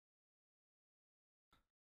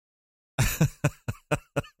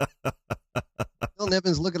Bill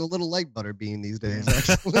Nevins looking a little like Butterbean these days,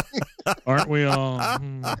 actually. Aren't we all?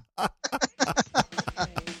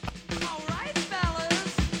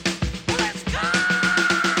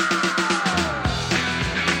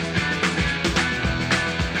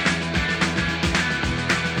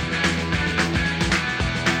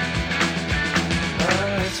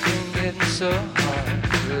 So hard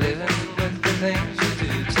living with the things you do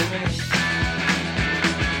to me.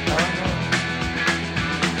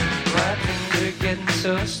 My things are getting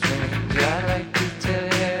so strange. I like to tell you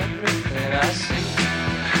everything I see.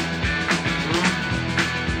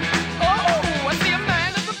 Oh, I see a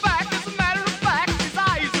man at the back. As a matter of fact, his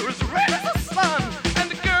eyes are as red as the sun. And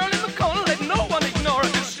the girl in the corner, let no one ignore her,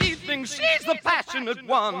 'cause she thinks she's the passionate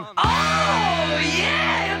one. Oh,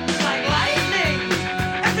 yeah, it's like lightning.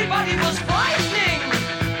 Everybody was frightening,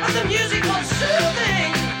 and the music was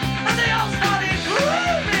soothing, and they all started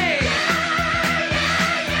grooving.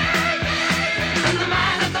 And the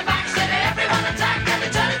man at the back said, everyone attack, and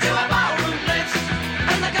it turned into a ballroom blitz.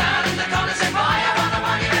 And the girl in the corner said, boy, I want the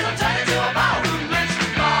one, it'll turn into a ballroom blitz.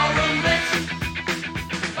 Ballroom blitz.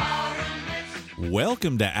 Ballroom blitz.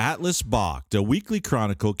 Welcome to Atlas Balked, a weekly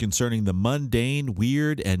chronicle concerning the mundane,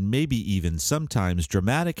 weird, and maybe even sometimes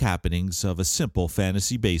dramatic happenings of a simple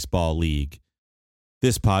fantasy baseball league.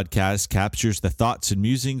 This podcast captures the thoughts and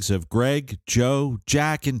musings of Greg, Joe,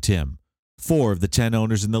 Jack, and Tim, 4 of the 10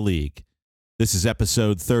 owners in the league. This is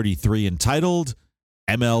episode 33, entitled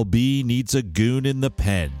MLB Needs a Goon in the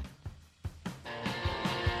Pen.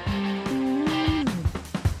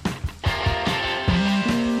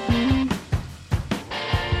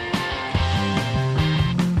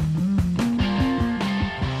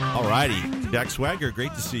 Alrighty, Jack Swagger,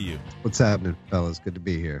 great to see you. What's happening, fellas? Good to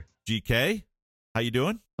be here. GK, how you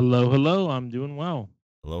doing? Hello. I'm doing well.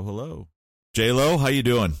 Hello. J-Lo, how you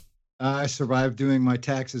doing? I survived doing my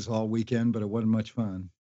taxes all weekend, but it wasn't much fun.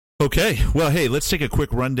 Okay, well, hey, let's take a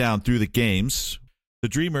quick rundown through the games. The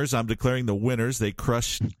Dreamers, I'm declaring the winners. They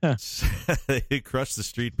crushed the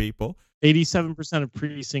Street People. 87% of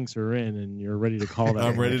precincts are in, and you're ready to call that.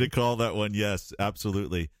 I'm ready to call that one. Yes,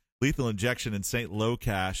 absolutely. Lethal Injection and St.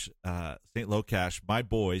 Locash, my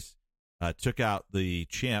boys, took out the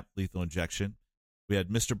champ, Lethal Injection. We had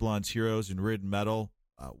Mr. Blonde's Heroes and Rid Metal.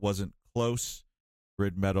 Wasn't close.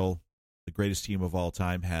 Rid Metal, the greatest team of all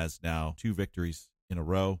time, has now 2 victories in a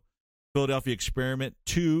row. Philadelphia Experiment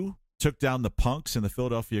 2 took down the Punks in the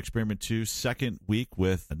Philadelphia Experiment 2 second week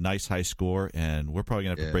with a nice high score, and we're probably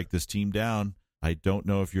going to have to break this team down. I don't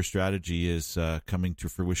know if your strategy is coming to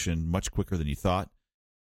fruition much quicker than you thought.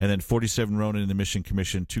 And then 47 Ronin in the Mission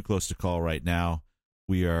Commission, too close to call right now.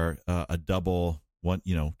 We are a double, one,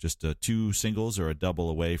 just 2 singles or a double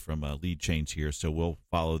away from a lead change here. So we'll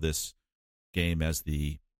follow this game as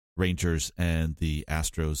the Rangers and the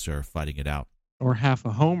Astros are fighting it out. Or half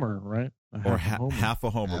a homer, right? Half a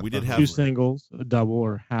homer. We did have 2 singles, a double,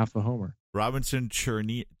 or half a homer. Robinson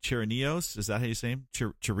Chirinos, is that how you say him?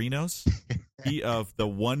 Chirinos? He of the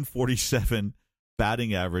 147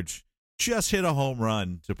 batting average just hit a home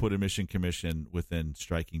run to put a Mission Commission within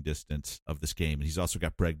striking distance of this game. And he's also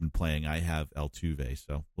got Bregman playing. I have Altuve,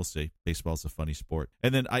 so we'll see. Baseball's a funny sport.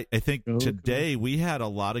 And then I think today we had a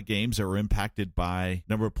lot of games that were impacted by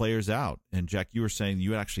number of players out. And Jack, you were saying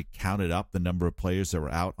you actually counted up the number of players that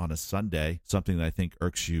were out on a Sunday, something that I think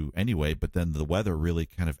irks you anyway, but then the weather really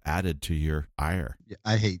kind of added to your ire.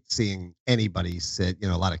 I hate seeing anybody sit.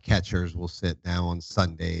 A lot of catchers will sit now on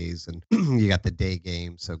Sundays, and you got the day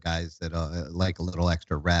game, so guys that like a little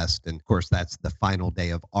extra rest. And of course, that's the final day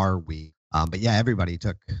of our week. But yeah, everybody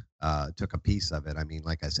took a piece of it. I mean,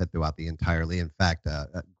 like I said, throughout the entire league. In fact,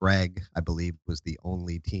 Greg, I believe, was the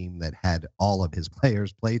only team that had all of his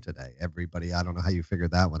players play today. Everybody, I don't know how you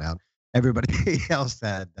figured that one out. Everybody else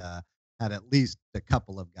had at least a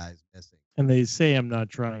couple of guys missing. And they say I'm not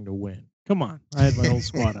trying to win. Come on. I had my whole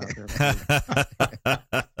squad out there.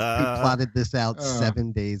 He plotted this out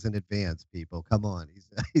 7 days in advance, people. Come on.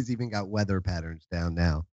 He's even got weather patterns down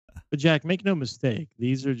now. But, Jack, make no mistake.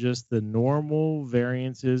 These are just the normal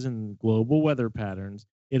variances in global weather patterns.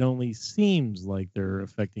 It only seems like they're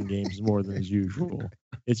affecting games more than is usual.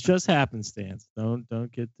 It's just happenstance. Don't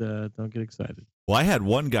get excited. Well, I had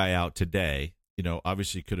one guy out today.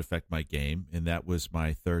 Obviously could affect my game, and that was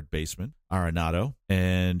my third baseman, Arenado.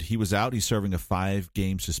 And he was out. He's serving a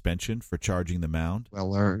 5-game suspension for charging the mound.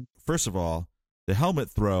 Well earned. First of all, the helmet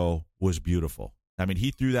throw was beautiful. I mean, he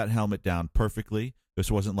threw that helmet down perfectly. This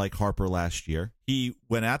wasn't like Harper last year. He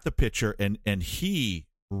went at the pitcher, and he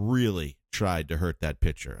really tried to hurt that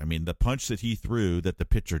pitcher. I mean, the punch that he threw that the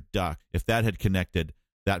pitcher ducked, if that had connected,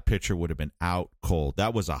 that pitcher would have been out cold.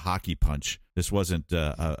 That was a hockey punch. This wasn't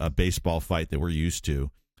a baseball fight that we're used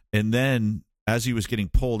to. And then as he was getting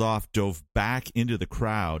pulled off, dove back into the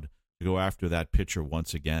crowd to go after that pitcher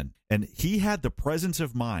once again. And he had the presence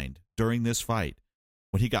of mind during this fight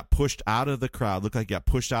when he got pushed out of the crowd, looked like he got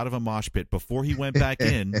pushed out of a mosh pit before he went back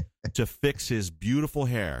in to fix his beautiful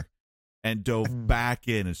hair and dove back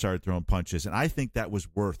in and started throwing punches. And I think that was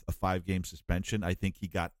worth a 5-game suspension. I think he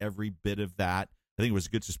got every bit of that. I think it was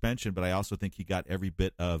a good suspension, but I also think he got every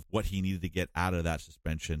bit of what he needed to get out of that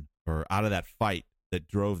suspension or out of that fight that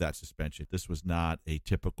drove that suspension. This was not a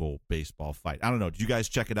typical baseball fight. I don't know. Did you guys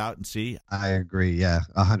check it out and see? I agree. Yeah,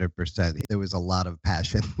 100%. There was a lot of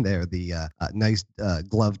passion there. The nice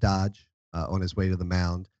glove dodge on his way to the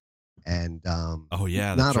mound. And oh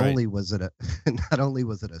yeah, not only was it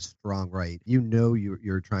a strong right.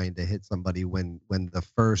 You're trying to hit somebody when the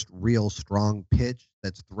first real strong pitch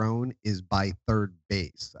that's thrown is by third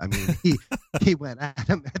base. I mean, he went at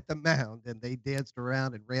him at the mound, and they danced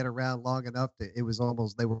around and ran around long enough they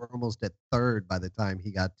were almost at third by the time he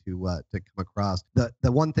got to come across.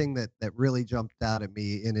 The one thing that really jumped out at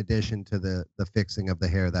me, in addition to the fixing of the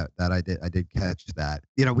hair that I did catch that.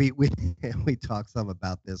 You know, we talked some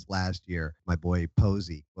about this last year. My boy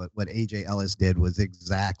Posey, what AJ Ellis did was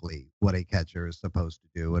exactly what a catcher is supposed to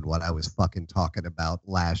do, and what I was fucking talking about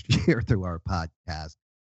last year through our podcast.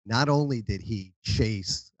 Not only did he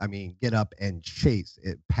get up and chase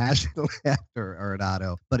it passionately after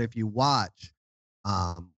Arenado, but if you watch,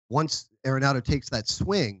 once Arenado takes that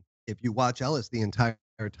swing, if you watch Ellis the entire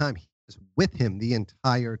time, he is with him the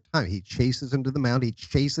entire time. He chases him to the mound. He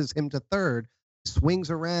chases him to third, swings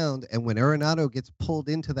around, and when Arenado gets pulled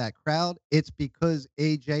into that crowd, it's because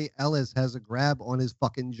AJ Ellis has a grab on his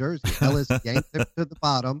fucking jersey. Ellis yanks him to the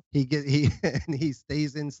bottom. He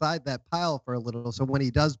stays inside that pile for a little. So when he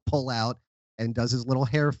does pull out and does his little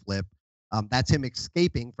hair flip, that's him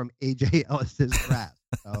escaping from AJ Ellis's grasp.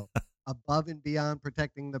 So above and beyond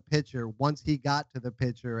protecting the pitcher, once he got to the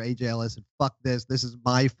pitcher, AJ Ellis said, "Fuck this. This is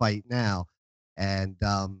my fight now." And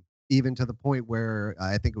even to the point where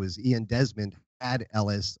I think it was Ian Desmond had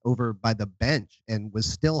Ellis over by the bench and was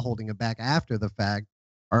still holding him back after the fact.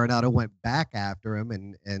 Arenado went back after him,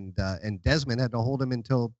 and Desmond had to hold him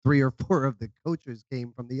until 3 or 4 of the coaches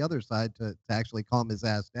came from the other side to actually calm his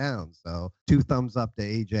ass down. So 2 thumbs up to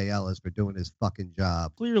AJ Ellis for doing his fucking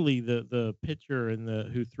job. Clearly, the pitcher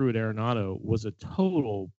who threw at Arenado was a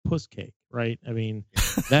total puss cake, right? I mean,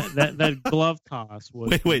 that glove toss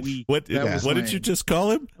was wait. weak. What did you just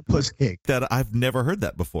call him? A puss cake. That I've never heard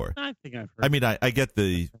that before. I think I've heard. I mean, I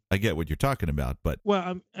get what you're talking about, but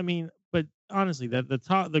but honestly,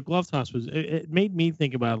 the glove toss it made me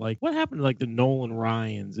think about, like, what happened to, like, the Nolan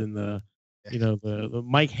Ryans and the the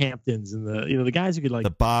Mike Hamptons and the guys who could, like, the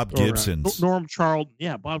Bob Gibsons, Norm Charlton,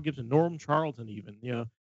 Bob Gibson, Norm Charlton, even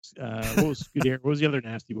what was Scuderi? What was the other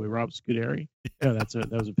nasty boy? Rob Scuderi? Yeah, that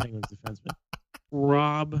was a Penguins defenseman.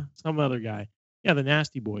 Rob, some other guy. Yeah, the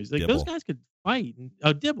nasty boys. Like, those guys could fight.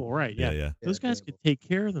 Dibble, right? Yeah. Those guys could take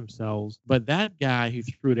care of themselves. But that guy who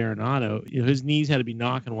threw at Arenado, his knees had to be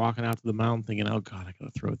knocking, walking out to the mound, thinking, "Oh God, I gotta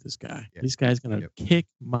throw at this guy. Yeah. This guy's gonna kick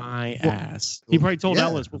my ass." He probably told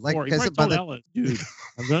Ellis before. He probably told Ellis, "Dude,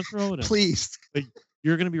 I'm gonna throw at him. Please, but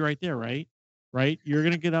you're gonna be right there, right? Right? You're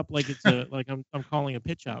gonna get up like it's like I'm calling a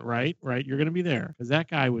pitch out, right? Right? You're gonna be there." Because that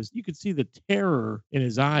guy you could see the terror in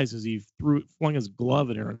his eyes as he flung his glove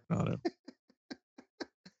at Arenado.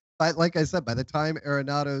 Like I said, by the time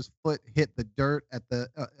Arenado's foot hit the dirt at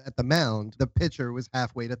the mound, the pitcher was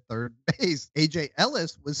halfway to third base. AJ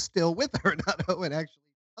Ellis was still with Arenado and actually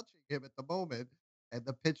touching him at the moment, and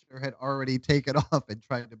the pitcher had already taken off and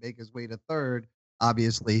tried to make his way to third,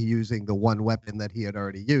 obviously using the one weapon that he had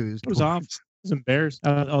already used. It was off. It was embarrassed.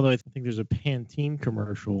 Although I think there's a Pantene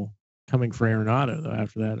commercial coming for Arenado, though,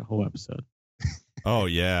 after that whole episode. Oh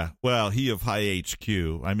yeah. Well, he of high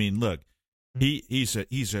HQ. I mean, look.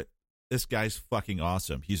 This guy's fucking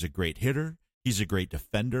awesome. He's a great hitter. He's a great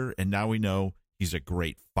defender. And now we know he's a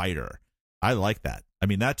great fighter. I like that. I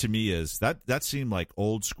mean, that to me is that seemed like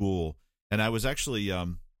old school. And I was actually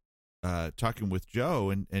talking with Joe,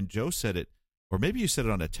 and Joe said it, or maybe you said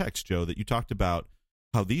it on a text, Joe, that you talked about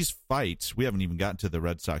how these fights, we haven't even gotten to the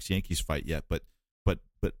Red Sox-Yankees fight yet, but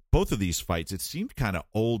both of these fights, it seemed kind of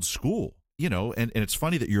old school, and it's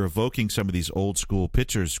funny that you're evoking some of these old school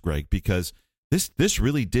pitchers, Greg, because this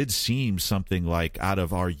really did seem something like out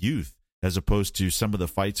of our youth, as opposed to some of the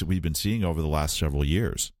fights that we've been seeing over the last several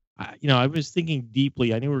years. I was thinking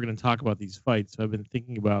deeply. I knew we were going to talk about these fights, so I've been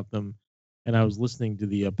thinking about them, and I was listening to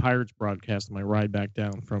the Pirates broadcast on my ride back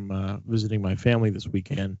down from visiting my family this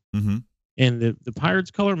weekend. Mm-hmm. And the Pirates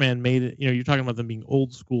color man made it, you're talking about them being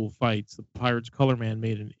old school fights. The Pirates color man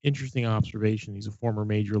made an interesting observation. He's a former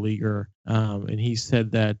major leaguer. And he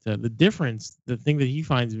said that the thing that he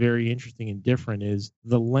finds very interesting and different is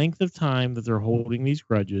the length of time that they're holding these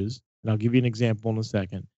grudges. And I'll give you an example in a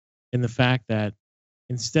second. And the fact that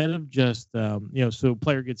instead of just, so a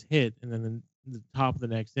player gets hit and then in the top of the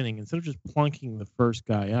next inning, instead of just plunking the first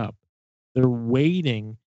guy up, they're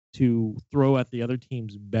waiting to throw at the other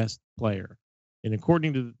team's best player. And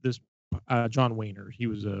according to this, John Wayner, he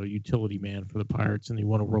was a utility man for the Pirates, and he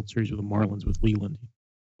won a World Series with the Marlins with Leland.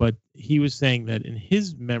 But he was saying that in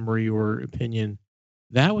his memory or opinion,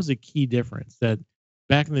 that was a key difference, that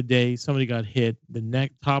back in the day, somebody got hit,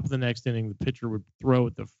 top of the next inning, the pitcher would throw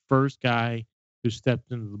at the first guy who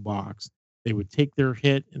stepped into the box. They would take their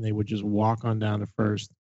hit, and they would just walk on down to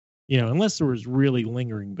first, unless there was really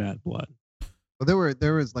lingering bad blood. Well,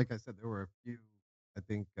 there was, like I said, there were a few. I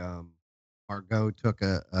think Margot took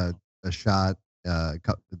a shot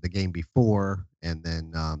the game before, and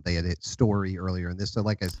then they had hit Story earlier in this. So,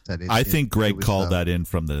 like I said, I think Greg called that in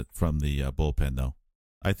from the bullpen, though.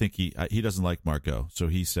 I think he doesn't like Margot, so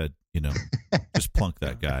he said, just plunk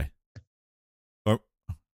that guy.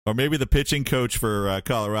 Or maybe the pitching coach for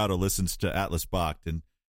Colorado listens to Atlas Bach and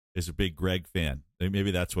is a big Greg fan. Maybe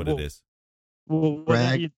that's what it is. Well,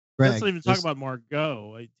 Greg, let's not even talk about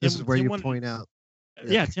Margot. This is where you point out.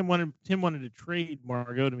 Yeah, Tim wanted to trade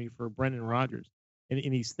Margot to me for Brendan Rodgers, and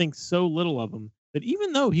he thinks so little of him that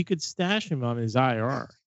even though he could stash him on his IR,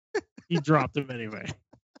 he dropped him anyway. It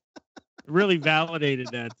really validated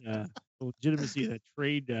that legitimacy of that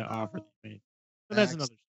trade offer they made. But that's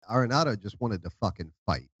another. Arenado just wanted to fucking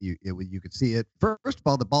fight. You could see it. First of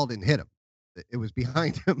all, the ball didn't hit him; it was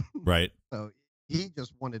behind him. Right. So he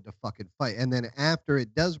just wanted to fucking fight. And then after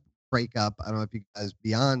it does break up, I don't know if you guys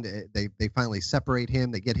beyond it, they finally separate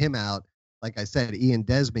him. They get him out. Like I said, Ian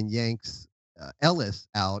Desmond yanks Ellis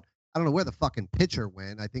out. I don't know where the fucking pitcher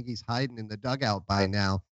went. I think he's hiding in the dugout by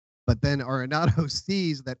now. But then Arenado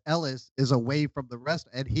sees that Ellis is away from the rest,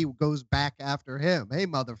 and he goes back after him. Hey,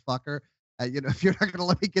 motherfucker. If you're not going to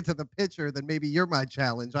let me get to the pitcher, then maybe you're my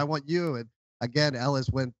challenge. I want you. And again, Ellis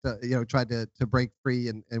went, tried to break free,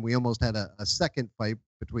 and we almost had a second fight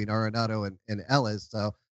between Arenado and Ellis.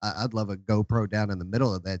 So I'd love a GoPro down in the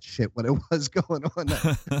middle of that shit when it was going on,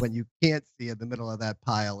 when you can't see in the middle of that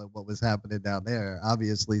pile and what was happening down there.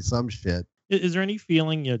 Obviously, some shit. Is there any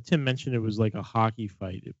feeling, Tim mentioned it was like a hockey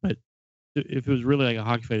fight, but if it was really like a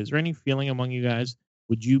hockey fight, is there any feeling among you guys,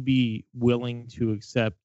 would you be willing to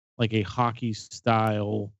accept like a hockey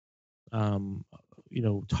style,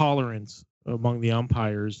 tolerance among the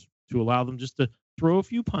umpires to allow them just to throw a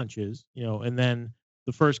few punches, and then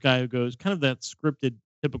the first guy who goes, kind of that scripted,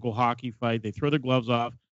 typical hockey fight, they throw their gloves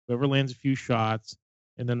off, whoever lands a few shots,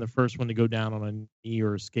 and then the first one to go down on a knee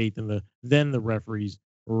or a skate, then the referees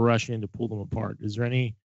rush in to pull them apart. Is there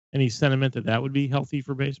any sentiment that would be healthy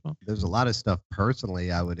for baseball? There's a lot of stuff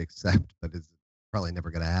personally I would accept, but it's probably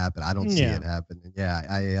never going to happen. I don't see it happening. Yeah,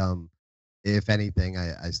 I if anything,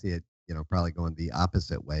 I see it, probably going the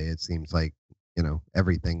opposite way. It seems like,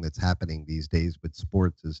 everything that's happening these days with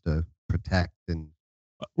sports is to protect and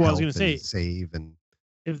I was going to say save. And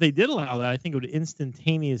if they did allow that, I think it would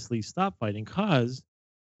instantaneously stop fighting because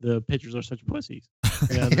the pitchers are such pussies.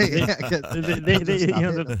 The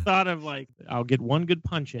thought of like, I'll get one good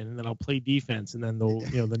punch in and then I'll play defense, and then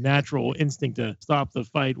the natural instinct to stop the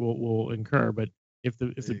fight will incur. But if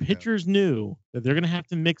the pitchers knew that they're going to have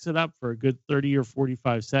to mix it up for a good 30 or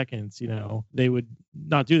 45 seconds, they would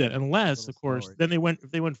not do that unless, of course, then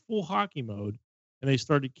if they went full hockey mode and they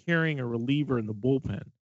started carrying a reliever in the bullpen.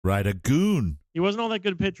 Right, a goon. He wasn't all that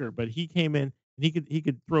good a pitcher, but he came in and he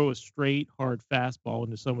could throw a straight, hard fastball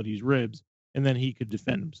into somebody's ribs, and then he could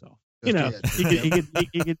defend himself. He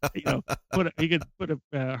could put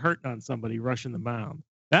a hurting on somebody rushing the mound.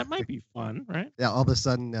 That might be fun, right? Yeah. All of a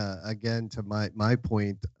sudden, again, to my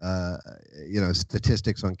point,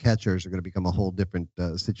 statistics on catchers are going to become a whole different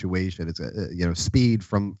situation. It's speed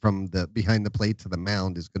from the behind the plate to the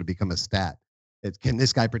mound is going to become a stat. Can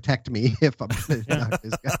this guy protect me if I'm going to knock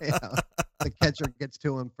this guy out? The catcher gets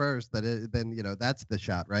to him first, then that's the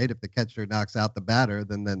shot, right? If the catcher knocks out the batter,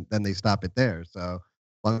 then they stop it there. So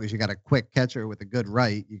as long as you got a quick catcher with a good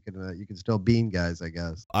right, you can still bean guys, I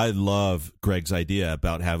guess. I love Greg's idea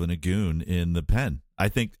about having a goon in the pen. I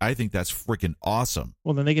think that's freaking awesome.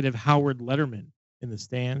 Well, then they could have Howard Letterman in the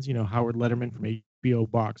stands. Howard Letterman from HBO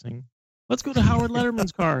Boxing. Let's go to Howard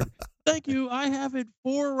Letterman's card. Thank you. I have it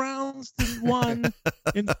 4-1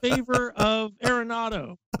 in favor of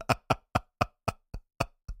Arenado.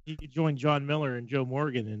 He could join John Miller and Joe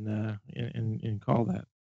Morgan and call that.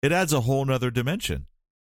 It adds a whole nother dimension.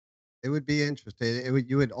 It would be interesting.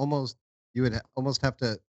 You would almost have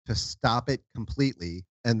to stop it completely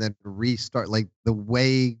and then restart. Like the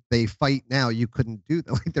way they fight now, you couldn't do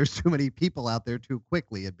that. Like there's too many people out there too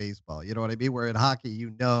quickly in baseball. You know what I mean? Where in hockey,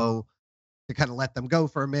 to kind of let them go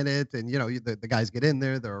for a minute, and the guys get in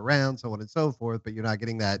there, they're around, so on and so forth. But you're not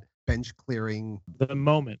getting that bench clearing The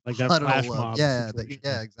moment, like that huddle flash of- mob. yeah, situation.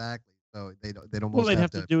 exactly. So they'd almost Well, they'd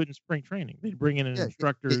have to do it in spring training. They'd bring in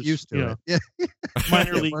instructors, get used to you it. know, Yeah.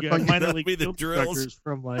 minor league, Work on- minor That'd league be the field drills. instructors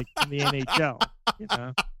from like in the NHL. You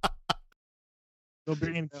know, they'll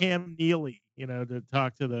bring in Cam Neely, to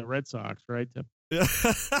talk to the Red Sox, right?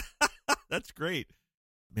 That's great,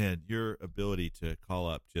 man. Your ability to call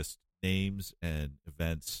up just names and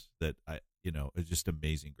events that is just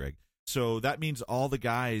amazing, Greg. So that means all the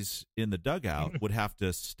guys in the dugout would have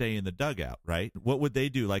to stay in the dugout, right? What would they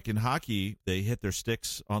do? Like in hockey, they hit their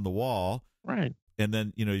sticks on the wall, Right. and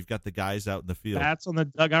then you've got the guys out in the field. Bats on the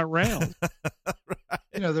dugout rails.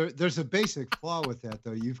 There's a basic flaw with that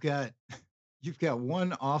though. You've got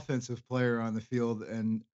one offensive player on the field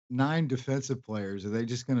and 9 defensive players. Are they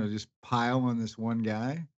just going to just pile on this one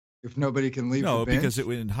guy if nobody can leave? No, the bench? because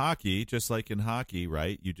in hockey, just like in hockey,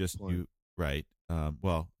 right? Right.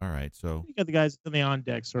 Well, all right. So You got the guys in the on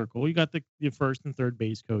deck circle. You got the first and third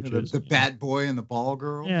base coaches. the bat boy and the ball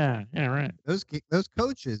girl. Yeah, right. Those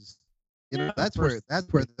coaches, Yeah, that's where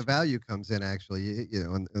the value comes in. Actually,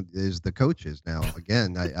 and is the coaches now.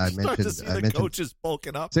 Again, I start to mentioned see the coaches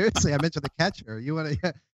bulking up. seriously. I mentioned the catcher.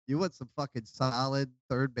 You want some fucking solid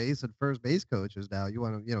third base and first base coaches now. You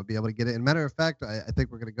want to be able to get it. And matter of fact, I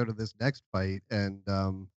think we're going to go to this next fight, and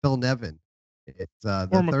Phil Nevin. It's the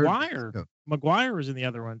Or third base McGuire. coach. McGuire was in the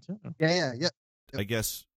other one too. Yeah. I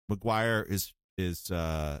guess McGuire is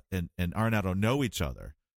and Arenado know each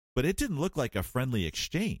other, but it didn't look like a friendly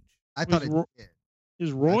exchange. I thought it Ro- did.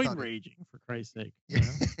 Is thought roid it- raging, for Christ's sake?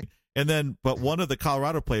 And then, but one of the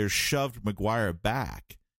Colorado players shoved McGuire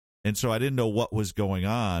back, and so I didn't know what was going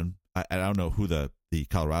on. I don't know who the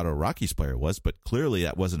Colorado Rockies player was, but clearly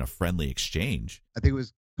that wasn't a friendly exchange. I think it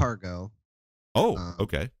was Cargo. Oh,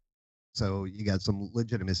 okay. So you got some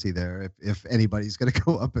legitimacy there. If anybody's going to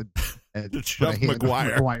go up and put Shove a hand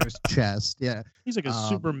McGuire. on McGuire's chest, yeah. He's like a Um,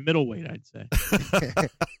 super middleweight, I'd say.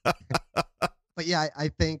 But yeah, I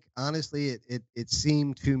think honestly, it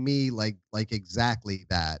seemed to me like exactly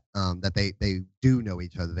that. That they do know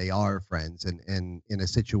each other. They are friends, and in a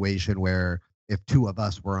situation where if 2 of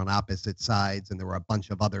us were on opposite sides and there were a bunch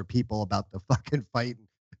of other people about to fucking fight, and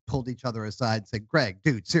pulled each other aside and said, "Greg,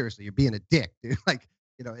 dude, seriously, you're being a dick, dude." Like,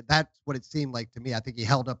 that's what it seemed like to me. I think he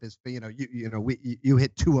held up his, you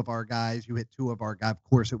hit 2 of our guys, you hit 2 of our guys. Of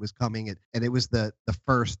course, it was coming, and it was the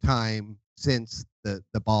first time since the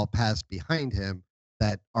ball passed behind him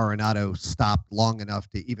that Arenado stopped long enough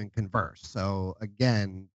to even converse. So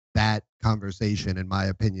again, that conversation, in my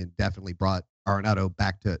opinion, definitely brought Arenado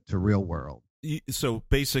back to real world. So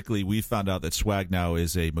basically, we found out that Swag now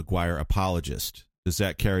is a McGuire apologist. Does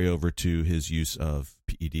that carry over to his use of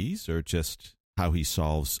PEDs, or just how he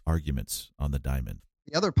solves arguments on the diamond?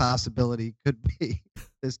 The other possibility could be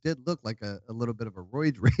this did look like a little bit of a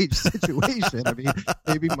roid rage situation. I mean,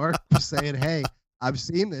 maybe Mark was saying, "Hey, I've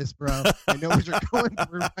seen this, bro. I know what you're going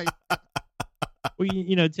through right now."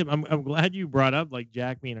 Well, Tim, I'm glad you brought up like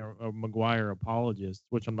Jack being a McGuire apologist,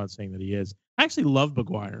 which I'm not saying that he is. I actually loved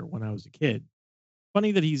McGuire when I was a kid.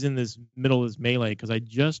 Funny that he's in this middle of this melee, because I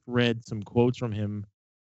just read some quotes from him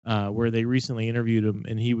where they recently interviewed him,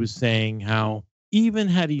 and he was saying how even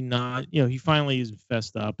had he not, he finally is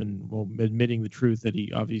fessed up and admitting the truth that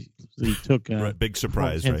he obviously took Right, big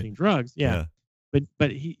surprise, right? enhancing drugs, yeah.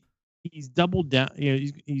 But he's doubled down,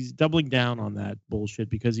 he's doubling down on that bullshit,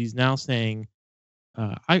 because he's now saying,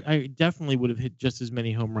 I definitely would have hit just as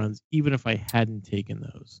many home runs even if I hadn't taken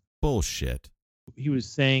those. Bullshit. He was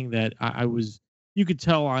saying that I was, you could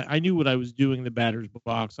tell I knew what I was doing in the batter's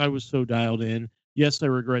box. I was so dialed in. Yes, I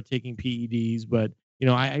regret taking PEDs, but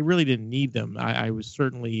I really didn't need them. I was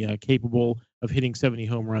certainly capable of hitting 70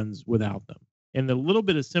 home runs without them. And the little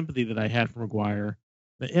bit of sympathy that I had for McGuire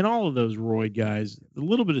and all of those roid guys, a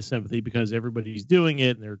little bit of sympathy because everybody's doing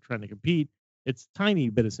it and they're trying to compete. It's a tiny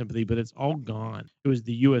bit of sympathy, but it's all gone. It was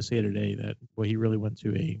the USA Today that, he really went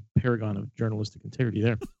to a paragon of journalistic integrity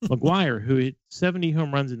there. McGuire, who hit 70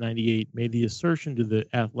 home runs in 98, made the assertion to The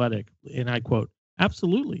Athletic, and I quote,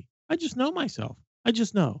 "Absolutely. I just know myself. I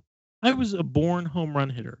just know. I was a born home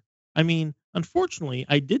run hitter. I mean, unfortunately,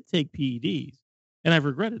 I did take PEDs, and I've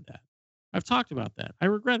regretted that. I've talked about that. I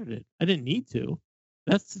regretted it. I didn't need to.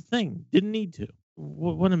 That's the thing. Didn't need to.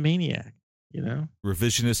 What a maniac,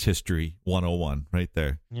 Revisionist history 101 right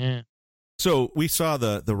there. Yeah. So we saw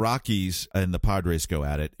the Rockies and the Padres go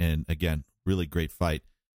at it, and again, really great fight.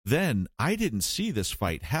 Then I didn't see this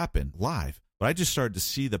fight happen live, but I just started to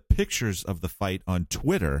see the pictures of the fight on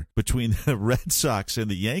Twitter between the Red Sox and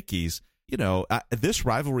the Yankees. You know, this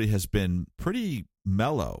rivalry has been pretty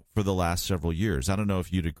mellow for the last several years. I don't know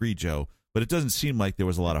if you'd agree, Joe, but it doesn't seem like there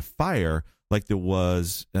was a lot of fire like there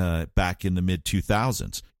was back in the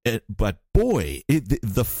mid-2000s. But boy,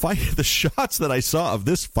 the fight, the shots that I saw of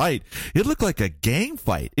this fight, it looked like a gang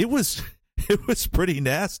fight. It was pretty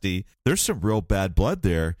nasty. There's some real bad blood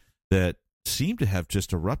there that seemed to have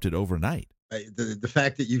just erupted overnight. The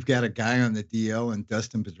fact that you've got a guy on the DL and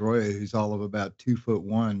Dustin Pedroia, who's all of about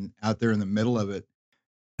 2'1", out there in the middle of it,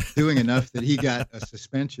 doing enough that he got a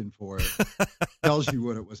suspension for it, tells you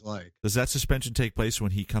what it was like. Does that suspension take place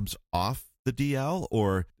when he comes off the DL,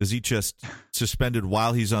 or is he just suspended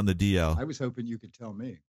while he's on the DL? I was hoping you could tell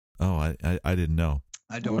me. Oh, I didn't know.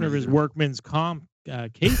 I don't. Whatever his workman's comp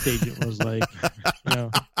case agent was like, you know,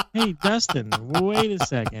 hey Dustin, wait a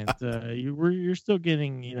second, you're still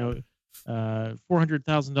getting, you know,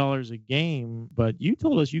 $400,000 a game, but you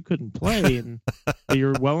told us you couldn't play and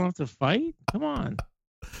you're well enough to fight. Come on.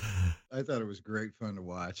 I thought it was great fun to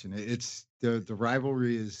watch, and it's the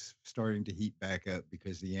rivalry is starting to heat back up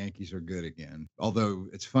because the Yankees are good again. Although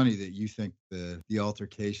it's funny that you think the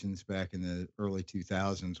altercations back in the early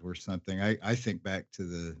 2000s were something. I think back to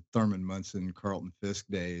the Thurman Munson, Carlton Fisk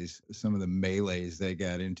days, some of the melees they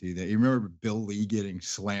got into. That you remember Bill Lee getting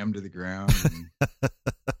slammed to the ground and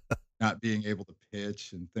not being able to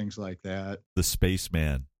pitch and things like that. The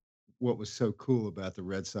Spaceman. What was so cool about the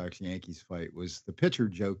Red Sox-Yankees fight was the pitcher,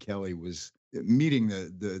 Joe Kelly, was meeting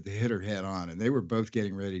the hitter head on, and they were both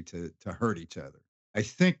getting ready to hurt each other. I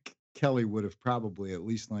think Kelly would have probably at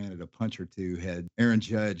least landed a punch or two had Aaron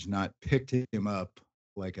Judge not picked him up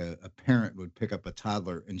like a parent would pick up a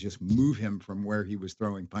toddler and just move him from where he was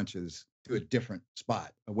throwing punches to a different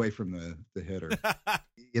spot away from the hitter.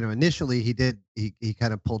 You know, initially he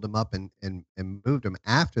kind of pulled him up and moved him.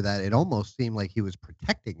 After that, it almost seemed like he was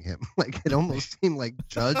protecting him. Like it almost seemed like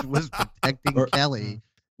Judge was protecting Kelly.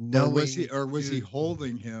 Or was he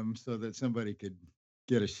holding him so that somebody could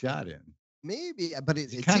get a shot in? Maybe, but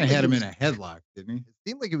it kind of had him in a headlock, didn't he? It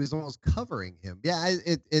seemed like he was almost covering him. Yeah,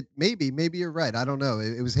 it maybe you're right. I don't know.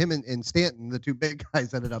 It was him and Stanton, the two big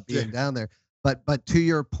guys, ended up being down there. But to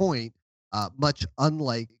your point, much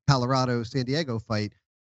unlike Colorado San Diego fight,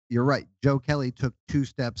 you're right. Joe Kelly took 2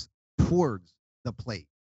 steps towards the plate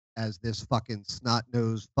as this fucking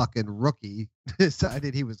snot-nosed fucking rookie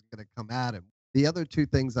decided he was going to come at him. The other 2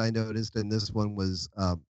 things I noticed in this one was,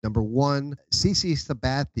 number one, CC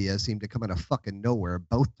Sabathia seemed to come out of fucking nowhere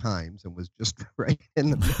both times and was just right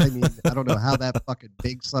in the, I mean, I don't know how that fucking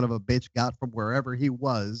big son of a bitch got from wherever he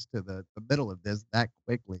was to the middle of this that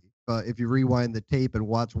quickly. If you rewind the tape and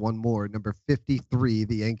watch one more, number 53,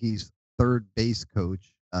 the Yankees' third base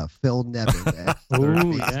coach, Phil Nevin, third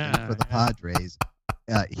baseman for the Padres.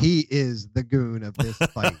 He is the goon of this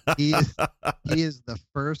fight. He is the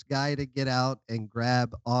first guy to get out and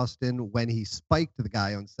grab Austin when he spiked the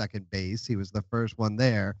guy on second base. He was the first one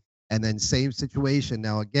there. And then same situation.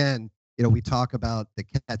 Now, again, you know, we talk about the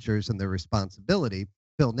catchers and their responsibility.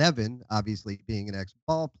 Phil Nevin, obviously being an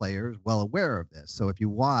ex-ball player, is well aware of this. So if you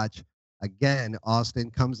watch, again, Austin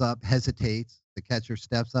comes up, hesitates. The catcher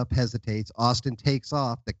steps up, hesitates. Austin takes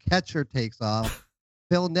off. The catcher takes off.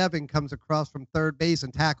 Phil Nevin comes across from third base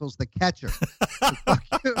and tackles the catcher.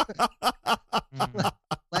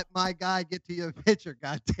 Let my guy get to your pitcher,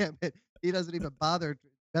 goddammit. He doesn't even bother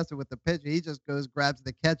messing with the pitcher. He just goes, grabs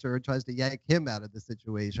the catcher, and tries to yank him out of the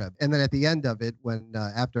situation. And then at the end of it, when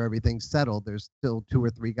after everything's settled, there's still 2 or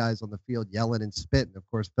 3 guys on the field yelling and spitting. Of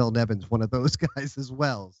course, Phil Nevin's one of those guys as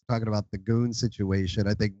well. So talking about the goon situation,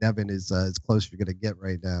 I think Nevin is as close as you're going to get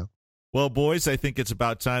right now. Well, boys, I think it's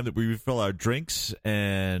about time that we refill our drinks,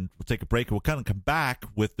 and we'll take a break. We'll kind of come back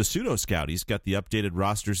with the Pseudo Scout. He's got the updated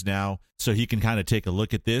rosters now, so he can kind of take a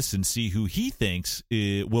look at this and see who he thinks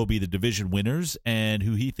will be the division winners and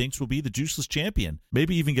who he thinks will be the juiceless champion.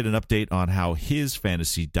 Maybe even get an update on how his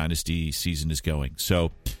fantasy dynasty season is going.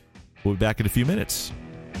 So we'll be back in a few minutes.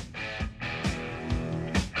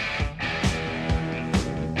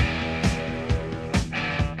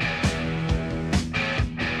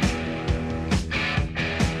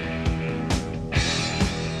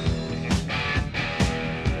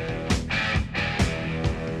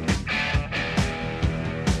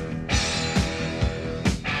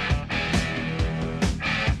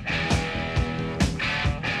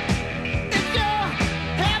 If you're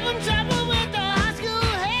having trouble with the high school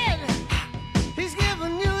head, he's giving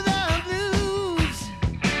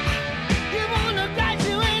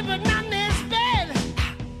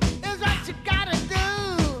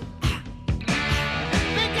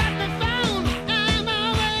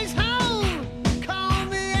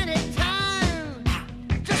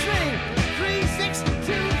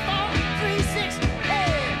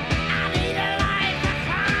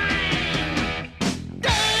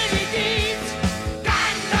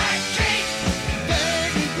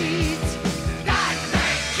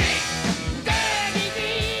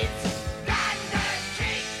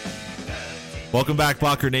Welcome back,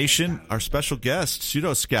 Blocker Nation. Our special guest,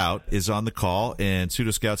 Pseudo Scout, is on the call, and Pseudo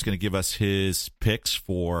Scout's going to give us his picks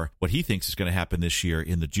for what he thinks is going to happen this year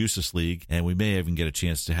in the Juices League, and we may even get a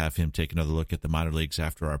chance to have him take another look at the minor leagues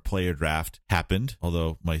after our player draft happened,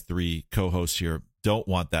 although my three co-hosts here don't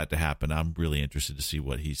want that to happen. I'm really interested to see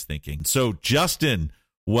what he's thinking. So, Justin,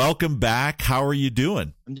 welcome back. How are you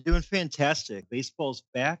doing? I'm doing fantastic. Baseball's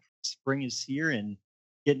back. Spring is here, and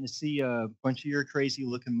getting to see a bunch of your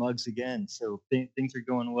crazy-looking mugs again. So things are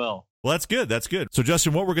going well. Well, that's good. That's good. So,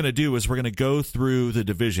 Justin, what we're going to do is we're going to go through the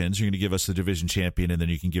divisions. You're going to give us the division champion, and then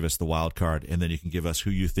you can give us the wild card, and then you can give us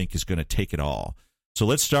who you think is going to take it all. So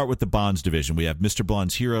let's start with the Bonds division. We have Mr.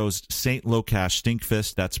 Blonde's Heroes, St. Locash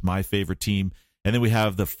Stinkfist. That's my favorite team. And then we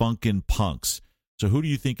have the Funkin' Punks. So who do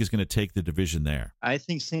you think is going to take the division there? I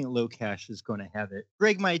think St. Locash is going to have it.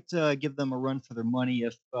 Greg might give them a run for their money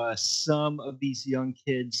if some of these young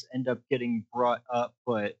kids end up getting brought up.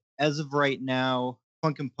 But as of right now,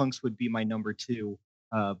 Funkin' Punks would be my number 2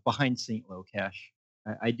 behind St. Locash.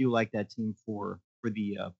 I do like that team for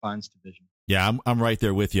the Bonds division. Yeah, I'm right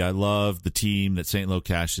there with you. I love the team that St.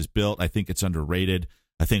 Locash has built. I think it's underrated.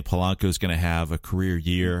 I think Polanco is going to have a career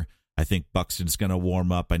year. I think Buxton's going to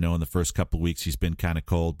warm up. I know in the first couple of weeks he's been kind of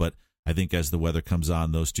cold, but I think as the weather comes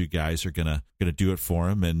on, those two guys are gonna do it for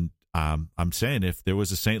him. And I'm saying if there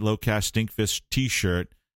was a St. Locash Stinkfist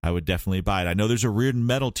T-shirt, I would definitely buy it. I know there's a Reardon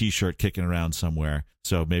Metal T-shirt kicking around somewhere,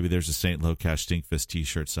 so maybe there's a St. Locash Stinkfist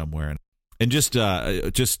T-shirt somewhere. And just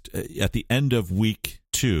at the end of week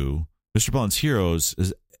 2, Mr. Blonde's Heroes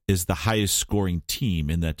is the highest scoring team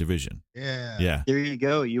in that division. Yeah. There you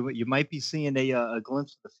go. You might be seeing a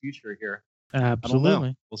glimpse of the future here. Absolutely. I don't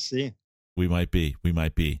know. We'll see. We might be.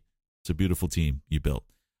 It's a beautiful team you built.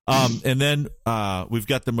 And then we've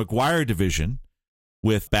got the McGuire division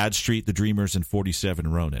with Bad Street, the Dreamers, and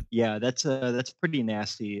 47 Ronin. Yeah, that's pretty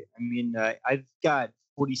nasty. I mean, I've got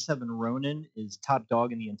 47 Ronin is top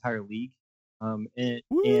dog in the entire league, and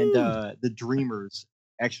the Dreamers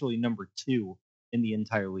actually number 2 in the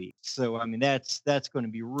entire league. So I mean, that's going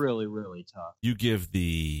to be really, really tough. You give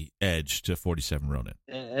the edge to 47 Ronin.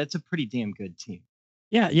 That's a pretty damn good team.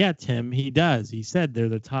 Yeah, Tim. He does. He said they're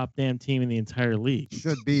the top damn team in the entire league.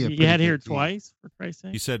 Should be. You had here twice, for Christ's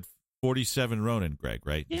sake. You said 47 Ronin, Greg,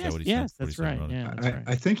 right? Is that what he Yes, said? that's right. Ronin? Yeah, that's right.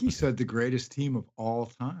 I think he said the greatest team of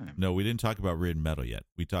all time. No, we didn't talk about Reardon Metal yet.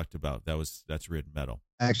 We talked about that's Reardon Metal.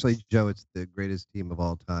 Actually, Joe, it's the greatest team of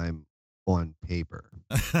all time on paper.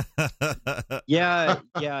 Yeah.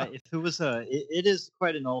 If it was it is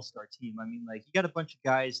quite an all-star team. I mean, like, you got a bunch of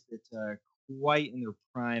guys that quite in their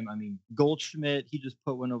prime. I mean, Goldschmidt, he just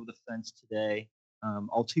put one over the fence today.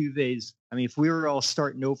 Altuve's, I mean, if we were all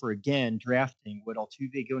starting over again drafting, would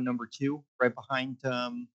Altuve go number 2 right behind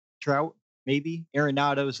Trout? Maybe.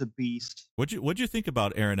 Arenado's a beast. What'd you think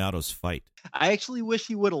about Arenado's fight? I actually wish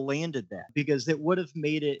he would have landed that, because it would have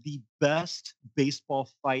made it the best baseball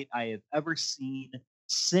fight I have ever seen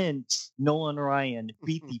since Nolan Ryan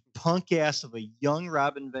beat the punk ass of a young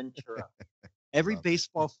Robin Ventura. Every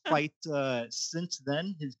baseball fight since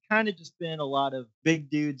then has kind of just been a lot of big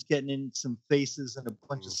dudes getting in some faces and a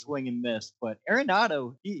bunch of swing and miss. But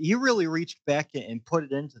Arenado, he really reached back and put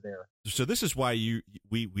it into there. So this is why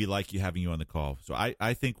we like you having you on the call. So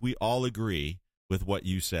I think we all agree with what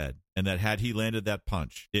you said, and that had he landed that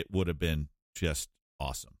punch, it would have been just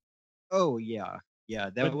awesome. Oh yeah. Yeah,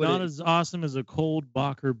 that but not as awesome as a cold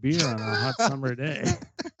Bocker beer on a hot summer day.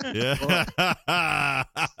 Yeah.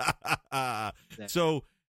 So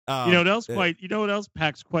you know what else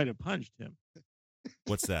packs quite a punch, Tim?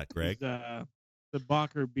 What's that, Greg? The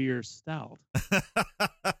Bocker beer stout.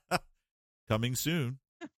 Coming soon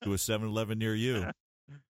to a 7-Eleven near you.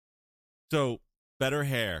 So, better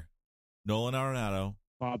hair, Nolan Arenado,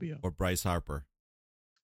 Fabio, or Bryce Harper?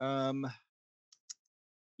 I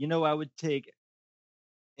would take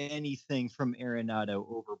anything from Arenado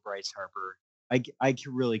over Bryce Harper. I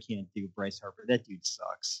really can't do Bryce Harper. That dude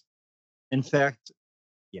sucks. In fact,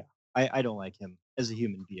 yeah, I don't like him as a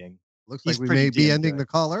human being. Looks He's like we may be damn ending good. the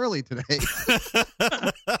call early today.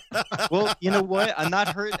 Well, you know what? I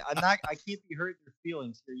can't be hurting your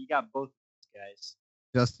feelings here. You got both of these guys.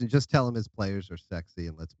 Justin, just tell him his players are sexy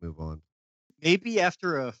and let's move on. Maybe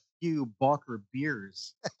after a few Bocker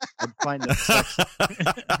beers, I'd find them sexy.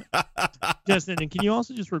 Justin, and can you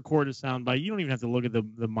also just record a soundbite? You don't even have to look at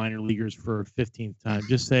the minor leaguers for a 15th time.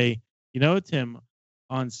 Just say, Tim,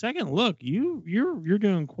 on second look, you're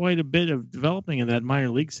doing quite a bit of developing in that minor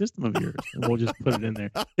league system of yours, and we'll just put it in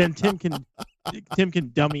there. Then Tim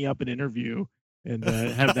can dummy up an interview and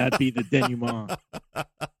have that be the denouement.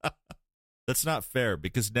 That's not fair,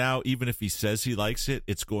 because now even if he says he likes it,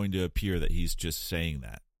 it's going to appear that he's just saying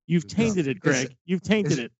that. You've Is- tainted it, Greg. You've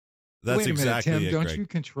tainted is- it. That's Wait a minute, exactly Tim. it, Don't Greg. you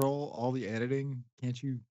control all the editing? Can't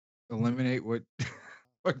you eliminate what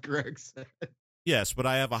what Greg said? Yes, but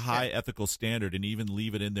I have a high ethical standard, and even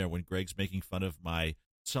leave it in there when Greg's making fun of my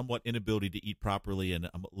somewhat inability to eat properly, and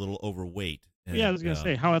I'm a little overweight. Yeah, I was And, gonna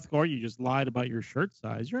say, how ethical are you? Just lied about your shirt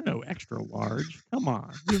size. You're no extra large. Come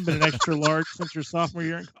on, you've been an extra large since your sophomore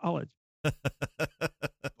year in college.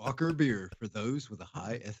 Walker beer for those with a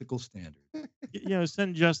high ethical standard. You know,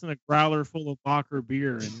 send Justin a growler full of Walker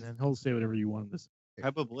beer, and he'll say whatever you want him to say.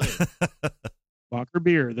 Probably. Walker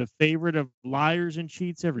beer, the favorite of liars and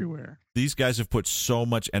cheats everywhere. These guys have put so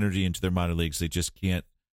much energy into their minor leagues,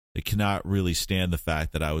 they cannot really stand the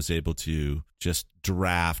fact that I was able to just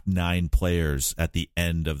draft 9 players at the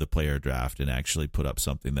end of the player draft and actually put up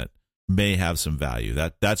something that may have some value.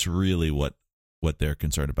 That's really what they're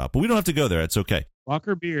concerned about. But we don't have to go there. It's okay.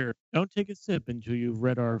 Walker beer, don't take a sip until you've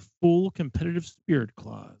read our full competitive spirit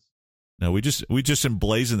clause. No, we just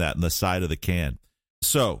emblazoned that in the side of the can.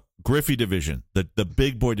 So, Griffey division, the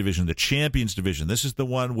big boy division, the champions division. This is the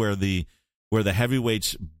one where the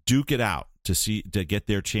heavyweights duke it out to get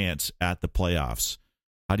their chance at the playoffs.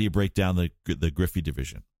 How do you break down the Griffey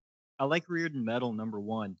division? I like Reardon Metal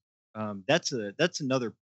 #1. That's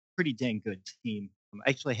another pretty dang good team. I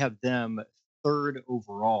actually have them 3rd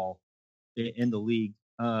overall in the league,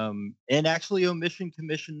 and actually Omission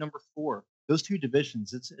Commission #4. Those 2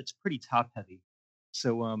 divisions, it's pretty top heavy.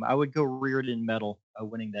 So I would go Reardon Metal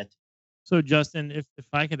winning that. So, Justin, if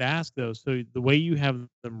I could ask, though, so the way you have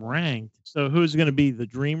them ranked, so who's going to be, the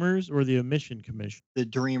Dreamers or the Omission Commission? The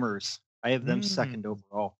Dreamers, I have them 2nd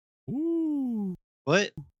overall. Ooh.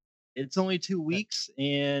 But it's only 2 weeks,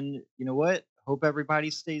 and you know what? Hope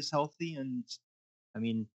everybody stays healthy. And I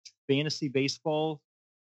mean, fantasy baseball,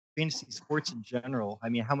 fantasy sports in general. I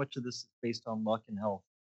mean, how much of this is based on luck and health?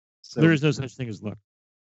 So There is no such thing as luck.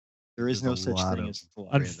 there is there's no a such lot thing of as luck.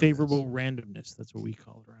 Unfavorable randomness. That's what we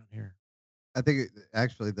call it around here. I think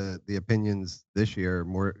actually the opinions this year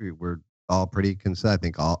were all pretty consistent. I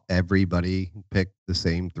think everybody picked the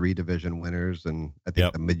same 3 division winners, and I think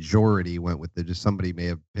Yep. the majority went with just somebody may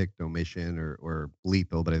have picked Omission or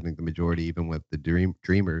Lethal, but I think the majority even went the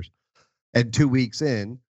Dreamers. And 2 weeks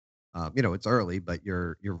in, it's early, but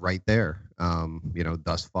you're right there.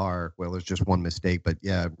 Thus far, well, there's just one mistake, but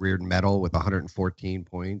yeah, Reardon Metal with 114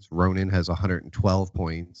 points. Ronin has 112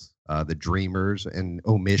 points. The Dreamers and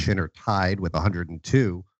Omission are tied with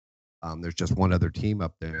 102. There's just one other team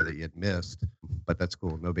up there that you had missed, but that's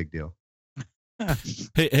cool. No big deal.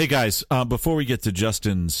 Hey guys, before we get to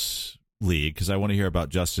Justin's league, because I want to hear about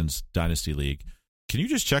Justin's Dynasty League, can you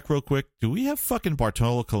just check real quick? Do we have fucking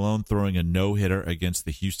Bartolo Colon throwing a no-hitter against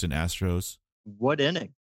the Houston Astros? What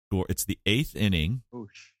inning? It's the 8th inning. Oh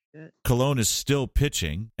shit! Colon is still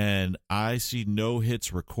pitching, and I see no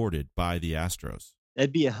hits recorded by the Astros.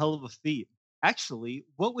 That'd be a hell of a feat. Actually,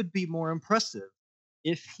 what would be more impressive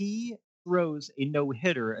if he throws a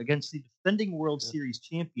no-hitter against the defending World Series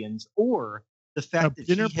champions, or the fact A that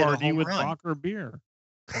dinner he hit a party home with run? Walker beer.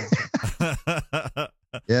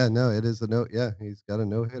 Yeah, no, it is a no. Yeah, he's got a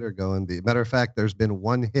no hitter going. Matter of fact, there's been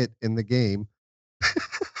 1 hit in the game.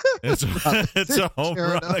 It's a home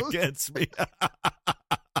run Charitos. against me.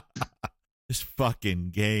 This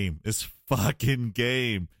fucking game.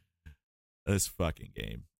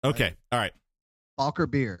 Okay, all right. Walker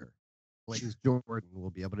beer. Blaze Jordan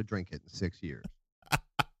will be able to drink it in 6 years.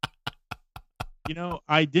 You know,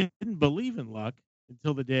 I didn't believe in luck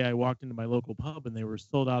until the day I walked into my local pub and they were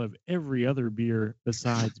sold out of every other beer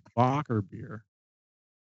besides Walker beer.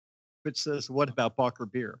 Which says, what about Walker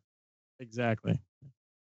beer? Exactly.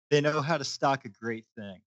 They know how to stock a great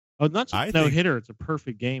thing. Oh, not just I no think- hitter. It's a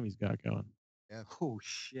perfect game he's got going. Oh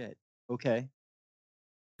shit. Okay.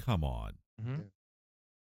 Come on.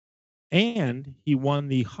 And he won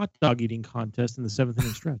the hot dog eating contest in the 7th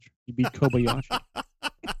inning stretch. He beat Kobayashi.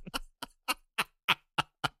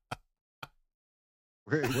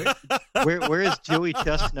 Where is Joey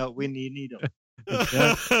Chestnut when you need him?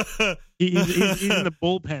 He's in the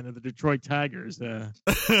bullpen of the Detroit Tigers.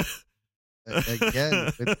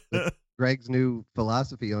 Again, with Greg's new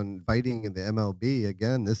philosophy on fighting in the MLB,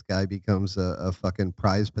 again, this guy becomes a fucking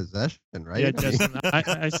prized possession, right? Yeah, I mean, Justin,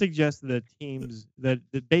 I suggest that teams that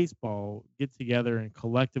baseball get together and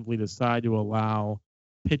collectively decide to allow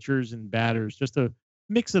pitchers and batters just to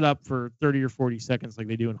mix it up for 30 or 40 seconds like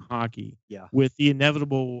they do in hockey. Yeah. With the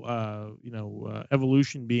inevitable,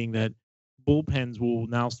 evolution being that bullpens will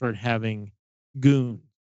now start having goons,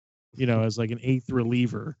 as like an 8th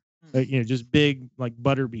reliever. Just big like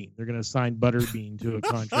Butterbean. They're going to assign Butterbean to a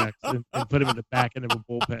contract and put him in the back end of a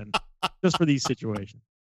bullpen just for these situations.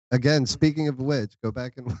 Again, speaking of which, go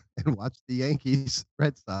back and watch the Yankees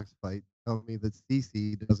Red Sox fight. Tell me that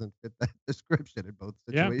CC doesn't fit that description in both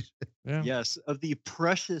Yeah. situations. Yeah. Yes, of the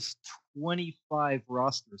precious 25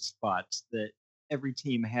 roster spots that every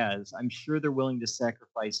team has, I'm sure they're willing to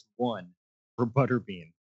sacrifice one for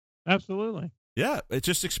Butterbean. Absolutely. Yeah, it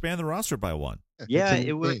just expand the roster by one. Yeah, It's a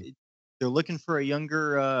it would. thing. They're looking for a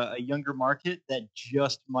younger market that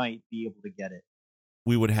just might be able to get it.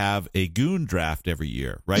 We would have a goon draft every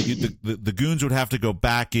year, right? The goons would have to go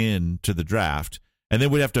back into the draft, and then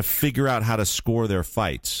we'd have to figure out how to score their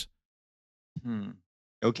fights.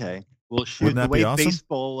 Okay. Well, shoot, Wouldn't the that way be awesome?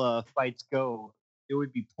 baseball fights go, it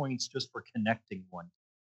would be points just for connecting one.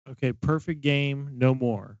 Okay, perfect game, no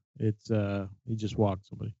more. It's he just walked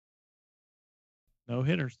somebody. No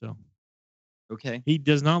hitter still. Okay. He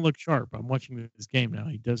does not look sharp. I'm watching this game now.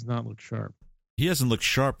 He does not look sharp. He hasn't looked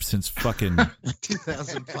sharp since fucking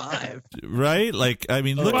 2005. right. Like, I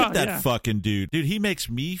mean, look Wow, at that yeah. fucking dude. Dude, he makes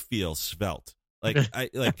me feel svelte. Like,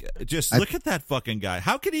 just look at that fucking guy.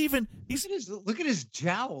 How could he even? He's Look at his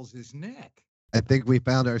jowls, his neck. I think we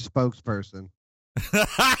found our spokesperson.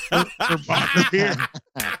 For Baca beer.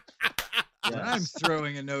 When I'm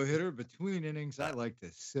throwing a no hitter between innings, I like to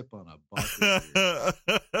sip on a bucket.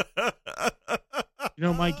 You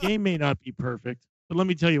know, my game may not be perfect, but let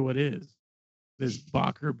me tell you what is. This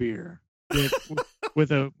Bacher beer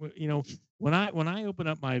with a, you know, when I open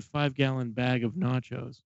up my 5-gallon bag of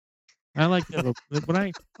nachos, I like to have when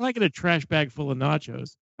I like in a trash bag full of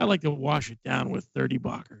nachos, I like to wash it down with 30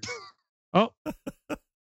 Bachers. Oh,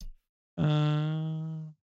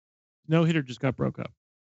 no hitter just got broke up.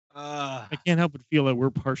 I can't help but feel that we're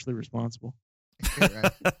partially responsible.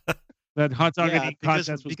 Right. That hot dog Yeah, eating because-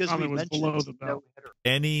 contest was because we coming was mentioned below the belt. no-hitter.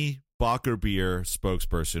 Any Bacher beer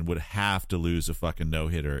spokesperson would have to lose a fucking no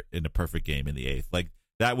hitter in a perfect game in the eighth. Like,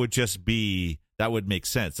 that would make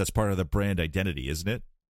sense. That's part of the brand identity, isn't it?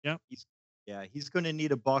 Yeah, he's going to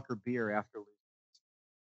need a Bacher beer after losing.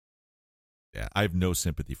 Yeah, I have no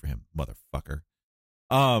sympathy for him, motherfucker.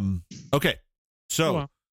 Okay, so Well,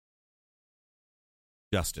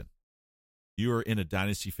 Justin, you are in a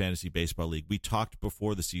Dynasty Fantasy Baseball League. We talked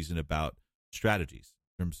before the season about strategies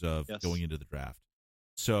in terms of Yes. going into the draft.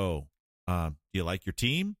 So, do you like your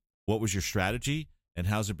team? What was your strategy? And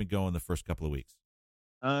how's it been going the first couple of weeks?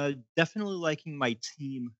 Definitely liking my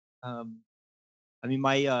team. I mean,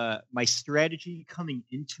 my strategy coming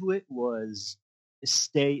into it was to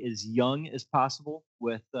stay as young as possible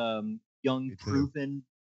with young, Me too.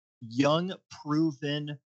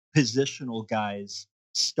 proven positional guys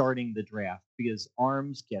starting the draft because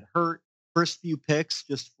arms get hurt. First few picks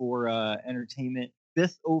just for entertainment.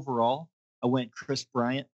 5th overall, I went Chris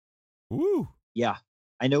Bryant. Woo! Yeah,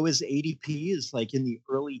 I know his ADP is like in the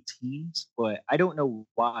early teens, but I don't know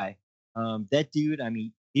why. That dude, I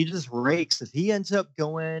mean, he just rakes. If he ends up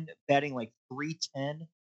going batting like 310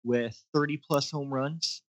 with 30 plus home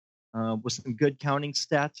runs, with some good counting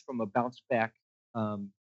stats from a bounce back,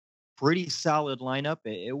 pretty solid lineup,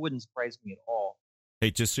 it wouldn't surprise me at all. Hey,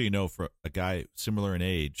 just so you know, for a guy similar in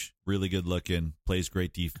age, really good looking, plays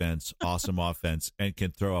great defense, awesome offense, and can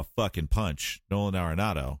throw a fucking punch, Nolan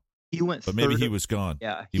Arenado. He went But maybe third, he was gone.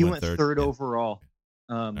 yeah, he he went went third, yeah. overall.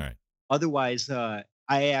 All right. Otherwise, I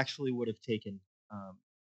actually would have taken.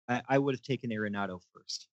 I would have taken Arenado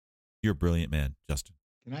first. You're a brilliant man, Justin.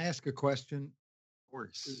 Can I ask a question? Of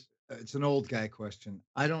course. It's an old guy question.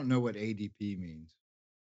 I don't know what ADP means.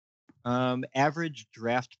 Average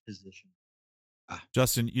draft position.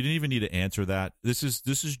 Justin, you didn't even need to answer that. This is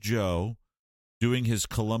Joe doing his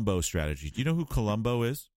Columbo strategy. Do you know who Columbo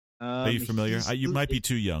is? Are you familiar? You might be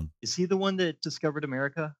too young. Is he the one that discovered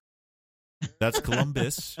America? That's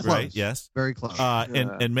Columbus, Close. right? Yes. Very close.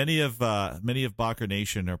 And many of Bacher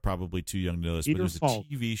Nation are probably too young to know this, but Peter there's a Falk.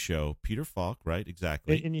 TV show, Peter Falk, right?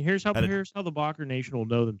 Exactly. And here's how And it- the Bacher Nation will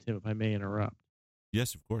know them, Tim, if I may interrupt.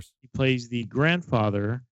 Yes, of course. He plays the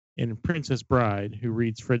grandfather in Princess Bride who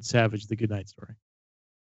reads Fred Savage The Goodnight Story.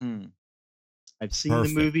 I've seen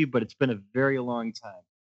Perfect. the movie, but it's been a very long time.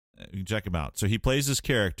 You can check him out. So he plays this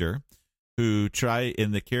character and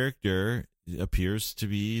the character appears to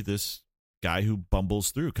be this guy who bumbles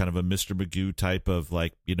through, kind of a Mr. Magoo type of,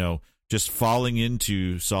 like, you know, just falling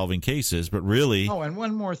into solving cases, but really, Oh, and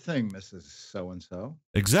one more thing, Mrs. So-and-so.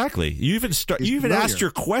 exactly. You even He's asked familiar. your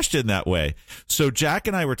question that way. So Jack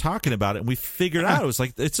and I were talking about it, and we figured out it was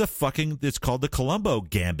like it's called the Columbo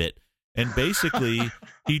Gambit, and basically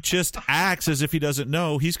he just acts as if he doesn't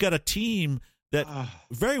know. He's got a team that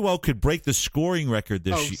very well could break the scoring record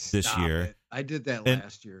this stop year. it. I did that And-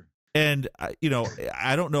 last year. And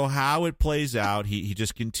I don't know how it plays out. He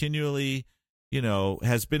just continually,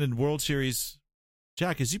 has been in World Series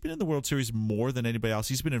Jack, has he been in the World Series more than anybody else?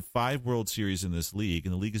 He's been in 5 World Series in this league,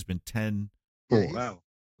 and the league has been 10. Yeah, Wow.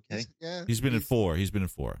 Okay. Yeah, He's been in 4. He's been in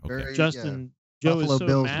 4. Okay. very- Justin, Joe Buffalo is so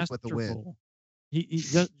Bills with masterful. the win.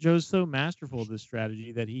 Joe's so masterful at this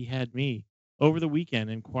strategy that he had me over the weekend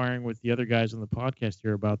inquiring with the other guys on the podcast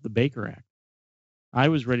here about the Baker Act. I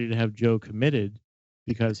was ready to have Joe committed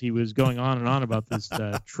because he was going on and on about this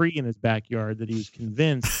tree in his backyard that he was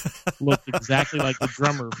convinced looked exactly like the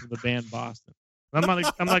drummer from the band Boston. I'm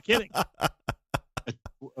not kidding.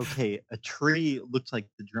 Okay, a tree looks like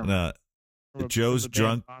the drummer. No, From Joe's the band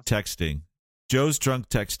drunk Boston. texting. Joe's drunk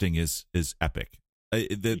texting is epic.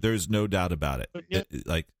 There's no doubt about it. But yet-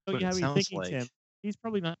 Like, So What you it have me sounds thinking, like. Tim, he's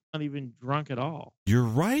probably not even drunk at all. you're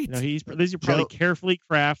right. You know, these are probably Joe- carefully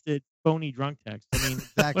crafted, phony drunk texts. I mean,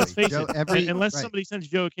 Exactly. let's face Joe, it. Unless right. somebody sends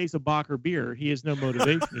Joe a case of Bach or beer, he has no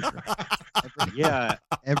motivation to drink. Yeah,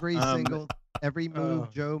 every Um, move oh,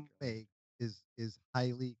 Joe makes is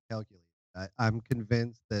highly calculated. I'm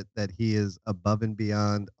convinced that he is above and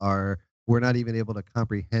beyond our. We're not even able to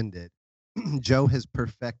comprehend it. Joe has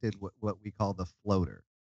perfected what we call the floater.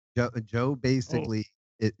 Joe basically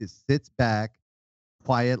it sits back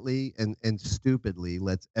quietly and stupidly,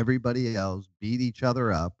 lets everybody else beat each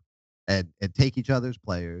other up and take each other's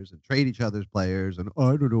players and trade each other's players. And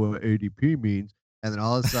I don't know what ADP means. And then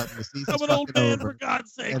all of a sudden the season's I'm an old fucking man, over. for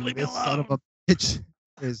God's sake, And leave me this son alone. of a bitch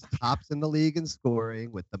is tops in the league in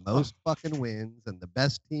scoring with the most fucking wins and the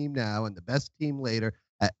best team now and the best team later.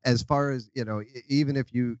 As far as even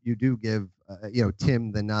if you do give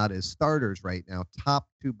Tim the nod as starters right now, top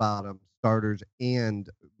to bottom starters and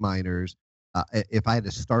minors. If I had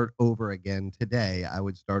to start over again today, I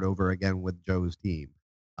would start over again with Joe's team.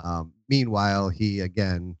 Meanwhile, he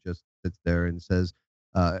again just sits there and says,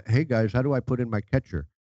 "Hey guys, how do I put in my catcher?"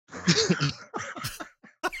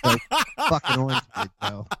 So, fucking on to you,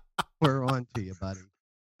 Joe. We're on to you, buddy.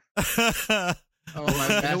 Oh, my know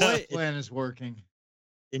master what? plan is working.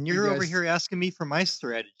 and You you're over guys- here asking me for my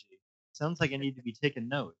strategy. Sounds like I need to be taking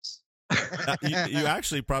notes. you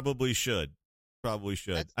actually probably should. Probably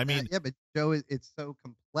should. That's- I mean, yeah, but Joe, it's so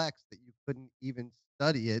complex that you couldn't even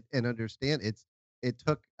study it and understand it. It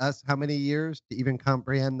took us how many years to even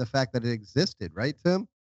comprehend the fact that it existed, right, Tim?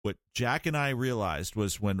 what Jack and I realized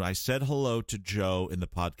was when I said hello to Joe in the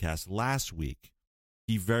podcast last week,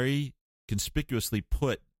 he very conspicuously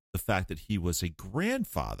put the fact that he was a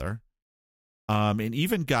grandfather, and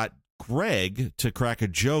even got Greg to crack a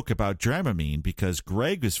joke about Dramamine because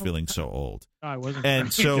Greg was feeling so old. I wasn't.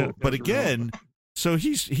 And so, but That's again, so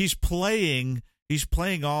he's playing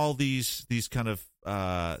all these kind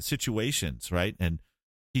of situations, right? And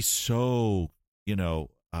he's so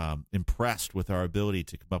impressed with our ability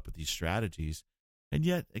to come up with these strategies, and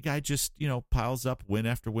yet a guy just piles up win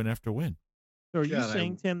after win after win. So are you God,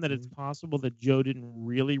 saying, Tim, that it's possible that Joe didn't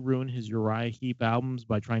really ruin his Uriah Heep albums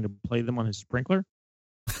by trying to play them on his sprinkler?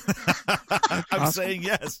 I'm Awesome. saying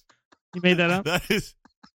yes. You made that up? That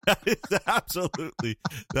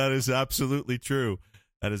is absolutely true.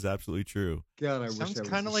 That is absolutely true. God, I wish Sounds I was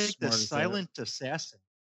kind of as like the smart as that. silent assassin.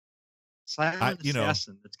 Silent you know-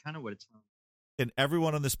 assassin. That's kind of what it's. And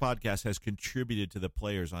everyone on this podcast has contributed to the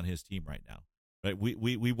players on his team right now. Right?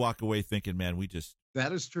 We walk away thinking, man,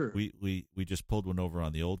 That is true. we just pulled one over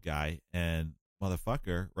on the old guy, and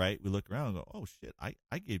motherfucker, right? We look around and go, oh shit,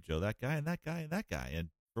 I gave Joe that guy and that guy and that guy, and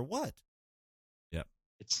for what?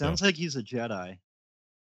 It sounds like he's a Jedi.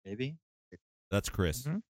 Maybe. That's Chris.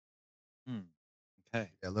 Mhm.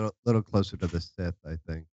 Okay. Yeah, a little closer to the Sith, I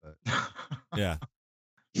think. But Yeah.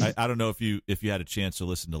 I don't know if you had a chance to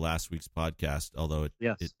listen to last week's podcast, although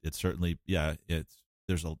Yes. it certainly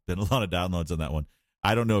there's been a lot of downloads on that one.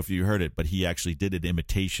 I don't know if you heard it, but he actually did an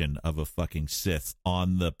imitation of a fucking Sith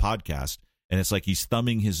on the podcast, and it's like he's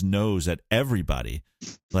thumbing his nose at everybody.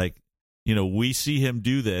 Like, we see him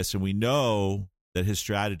do this, and we know that his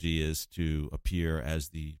strategy is to appear as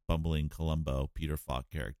the bumbling Columbo Peter Falk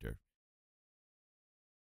character.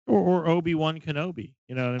 Or Obi-Wan Kenobi.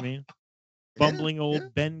 You know what I mean? Bumbling old yeah.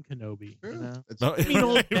 Ben Kenobi. True. You know? It's- No, mean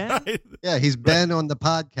old Ben? right. yeah, he's been on the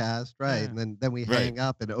podcast, right? Yeah. And then we Right. hang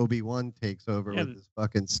up, and Obi-Wan takes over Yeah, with his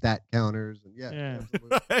fucking stat counters, and Yeah.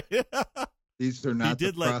 absolutely. These are not the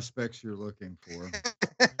did let- prospects you're looking for.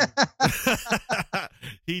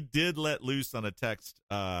 He did let loose on a text.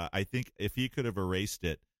 I think if he could have erased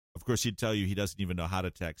it, of course, he'd tell you he doesn't even know how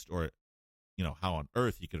to text, or how on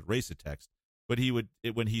earth he could erase a text. But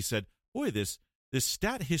when he said, "Boy, this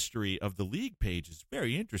stat history of the league page is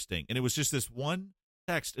very interesting," and it was just this one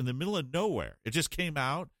text in the middle of nowhere. It just came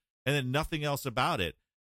out, and then nothing else about it.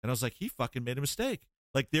 And I was like, he fucking made a mistake.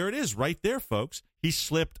 Like, there it is, right there, folks. He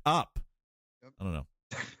slipped up. Yep. I don't know.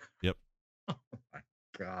 Yep.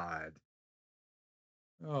 God.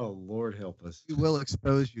 Oh, Lord help us. We will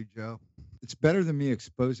expose you, Joe. It's better than me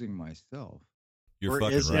exposing myself. You're Or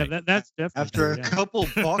fucking is it? Yeah, right. that's definitely After true, a yeah. couple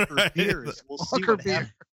Walker Right. beers, we'll see Walker what beer.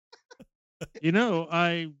 happens. You know,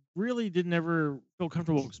 I really didn't ever feel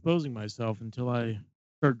comfortable exposing myself until I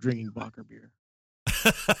started drinking Bocker beer.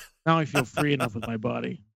 Now I feel free enough with my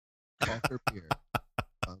body. Walker beer.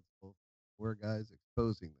 Responsible for guys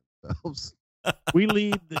exposing themselves. We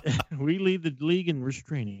lead the league in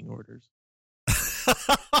restraining orders.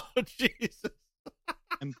 Oh, Jesus.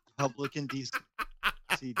 And public indecency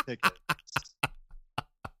tickets.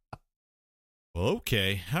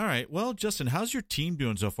 Okay. All right. Well, Justin, how's your team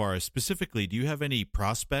doing so far? Specifically, do you have any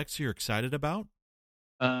prospects you're excited about?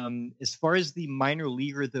 As far as the minor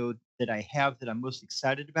leaguer, though, that I have that I'm most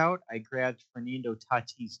excited about, I grabbed Fernando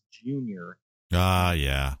Tatis Jr. Ah,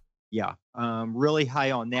 yeah. Yeah, really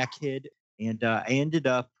high on that kid. And I ended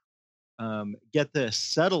up get the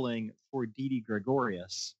settling for Didi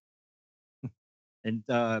Gregorius. And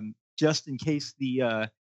just in case the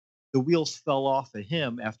wheels fell off of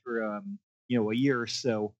him after a year or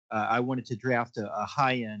so, I wanted to draft a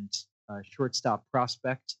high end shortstop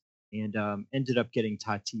prospect, and ended up getting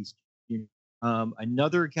Tatis Jr.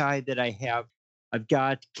 Another guy that I've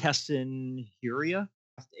got Keston Hiura.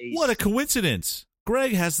 What a coincidence.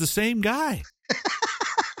 Greg has the same guy.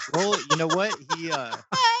 Well, you know what? He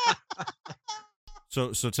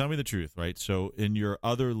So tell me the truth, right? So in your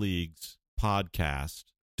other leagues podcast,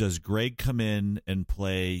 does Greg come in and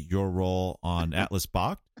play your role on Atlas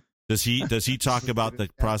Bach? Does he talk about the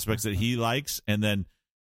prospects that he likes, and then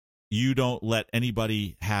you don't let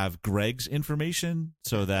anybody have Greg's information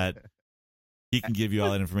so that he can give you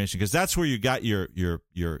all that information? Because that's where you got your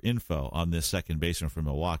info on this second baseman from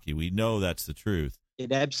Milwaukee. We know that's the truth.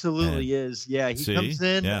 It absolutely is. Yeah, he See? comes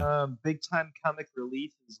in Yeah. big time comic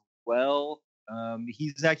relief as well.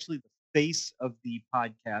 He's actually the face of the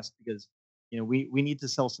podcast because we need to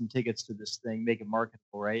sell some tickets to this thing, make it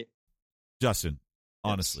marketable, right? Justin,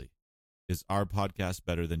 honestly, is our podcast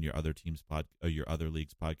better than your other team's your other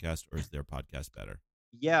league's podcast, or is their podcast better?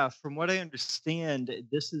 Yeah, from what I understand,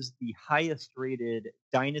 this is the highest rated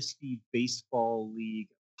Dynasty Baseball League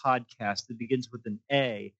podcast that begins with an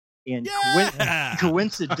A. And Yeah!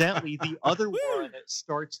 coincidentally, the other Woo! one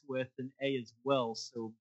starts with an A as well.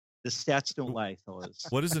 So the stats don't lie, fellas.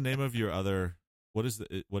 What is the name of your other? What is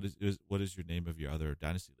your name of your other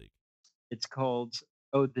Dynasty League? It's called.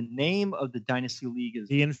 Oh, the name of the Dynasty League is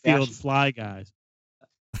The infield Bash- fly guys.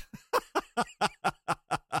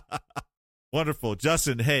 Wonderful,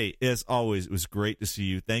 Justin. Hey, as always, it was great to see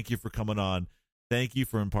you. Thank you for coming on. Thank you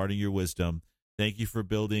for imparting your wisdom. Thank you for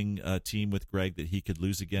building a team with Greg that he could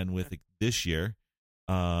lose again with this year,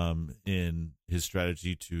 in his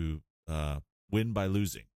strategy to win by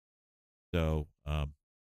losing. So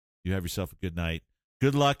you have yourself a good night.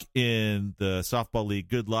 Good luck in the softball league.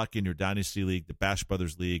 Good luck in your dynasty league, the Bash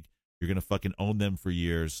Brothers League. You're going to fucking own them for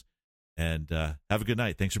years. And have a good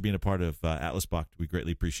night. Thanks for being a part of Atlas Bach. We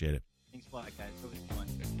greatly appreciate it. Thanks a lot, guys. Always fun.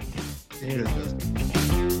 Good,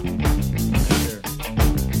 Justin. Take care.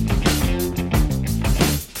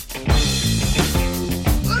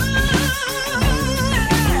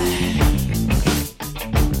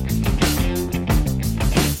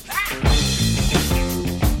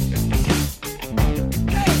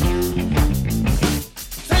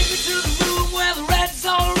 Take me to the room where the red's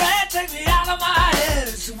all red. Take me out of my head.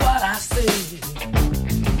 It's what I see.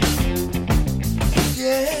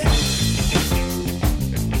 Yeah.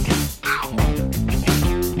 Ow.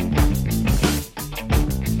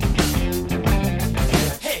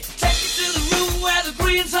 Hey, take me to the room where the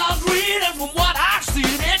green's all green, and from what I've seen,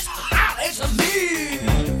 it's hot. It's a mean.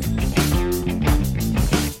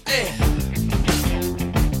 Yeah.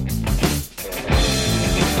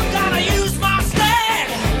 Gotta use my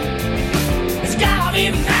stand. It's gotta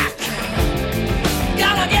be back.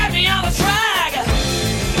 Gotta get me on the track.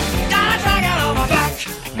 Gotta drag it on my back.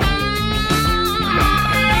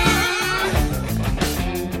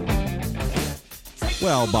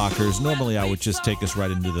 Well, Bachers, normally I would just take us right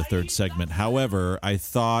into the third segment. However, I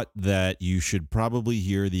thought that you should probably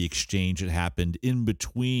hear the exchange that happened in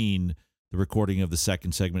between the recording of the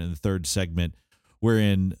second segment and the third segment,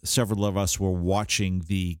 wherein several of us were watching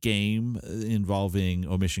the game involving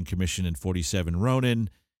Omission Commission and 47 Ronin,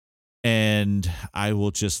 and I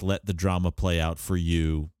will just let the drama play out for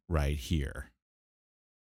you right here.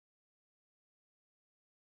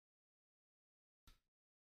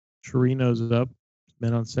 Chirinos is up.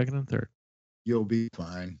 Men on second and third. You'll be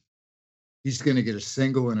fine. He's going to get a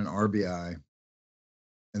single and an RBI,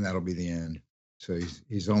 and that'll be the end. So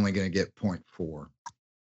he's only going to get 0.4.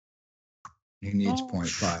 He needs Oh.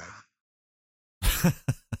 0.5.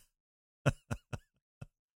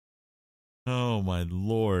 Oh my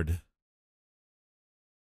Lord.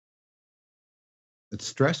 It's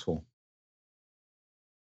stressful.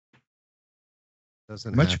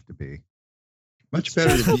 Doesn't Much- have to be. Much better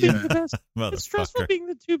Stressful to be in being the a, best. It's stressful Motherfucker. being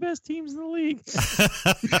the two best teams in the league.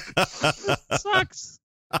 Sucks.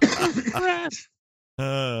 Stressed.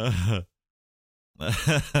 So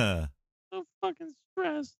fucking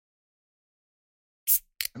stressed.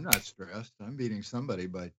 I'm not stressed. I'm beating somebody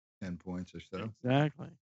by 10 points or so. Exactly.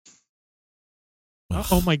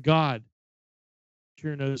 Oh my God.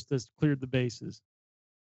 Chirinos just cleared the bases.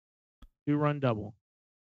 2-run double.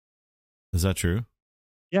 Is that true?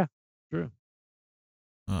 True.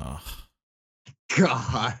 Oh.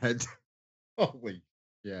 God. Holy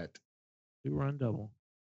shit. 2-run double.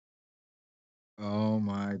 Oh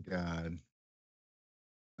my God.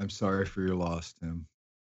 I'm sorry for your loss, Tim.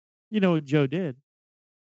 You know what Joe did?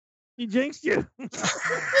 He jinxed you. There's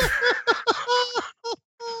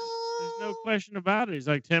no question about it. He's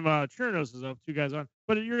like, Tim, Chirinos is up, 2 guys on,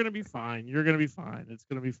 but you're going to be fine. You're going to be fine. It's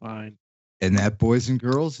going to be fine. And that, boys and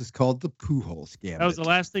girls, is called the Pujols Gambit. That was the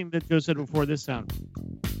last thing that Joe said before this sound.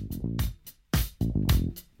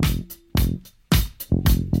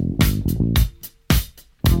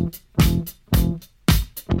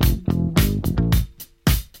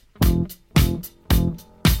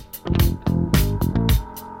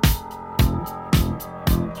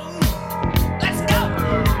 Let's go!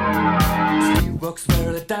 Steve walks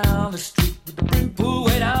merrily down the street with the brim pulled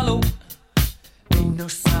way down low. Ain't no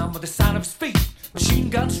sound but the sound of his feet. Machine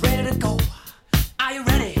guns ready to go. Are you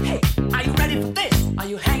ready? Hey, are you ready for this? Are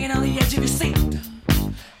you hanging on the edge of your seat?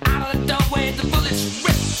 Out of the doorway, the bullets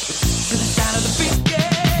rip to the sound of the beat.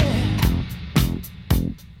 Yeah.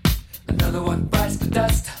 Another one bites the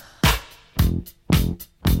dust.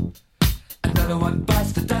 Another one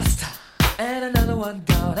bites the dust. And another one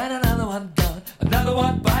gone, and another one gone. Another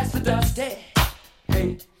one bites the dust. Hey,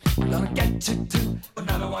 hey, we're gonna get you too.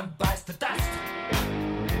 Another one bites the dust.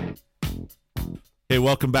 Hey,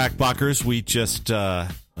 welcome back, Buckers. We just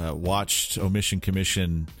watched Omission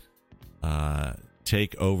Commission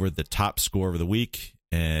take over the top score of the week,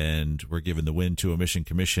 and we're giving the win to Omission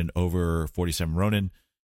Commission over 47 Ronin,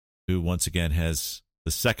 who once again has the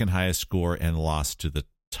second highest score and lost to the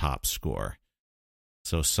top score.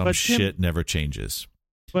 So some But Tim- shit never changes.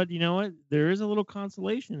 But you know what? There is a little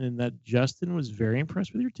consolation in that Justin was very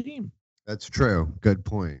impressed with your team. That's true. Good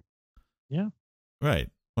point. Right.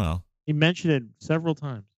 Well, He mentioned it several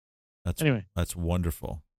times. that's Anyway, That's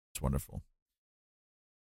wonderful. It's wonderful.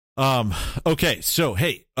 Okay, so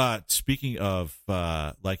hey, speaking of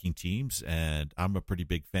liking teams, and I'm a pretty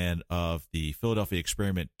big fan of the Philadelphia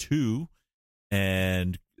Experiment 2.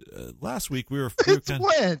 And last week we were It's kind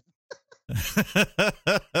win.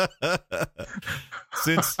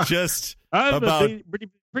 since just I'm about a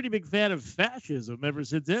pretty big fan of fascism ever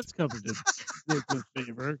since it's come into Nick's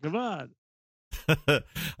favor. Come on.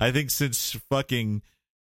 I think since fucking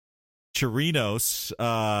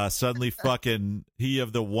Chirinos suddenly fucking he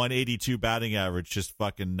of the 182 batting average just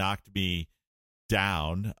fucking knocked me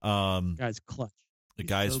down. Guy's clutch. The He's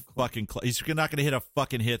guy's so clutch. fucking he's not going to hit a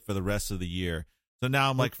fucking hit for the rest of the year. So now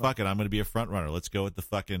I'm like, clutch. fuck it, I'm going to be a front runner. Let's go with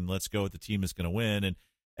the team that's going to win.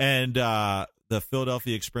 And the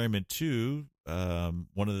Philadelphia Experiment 2,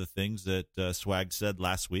 one of the things that Swag said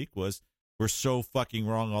last week was, we're so fucking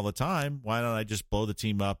wrong all the time. Why don't I just blow the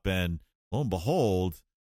team up? And lo and behold,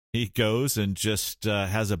 he goes and just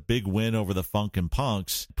has a big win over the Funk and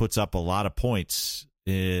Punks, puts up a lot of points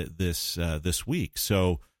this week.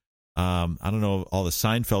 So I don't know all the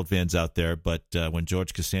Seinfeld fans out there, but when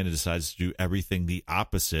George Costanza decides to do everything the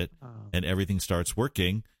opposite and everything starts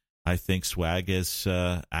working, I think Swag is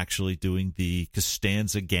actually doing the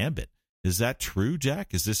Costanza gambit. Is that true,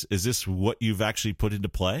 Jack? Is this what you've actually put into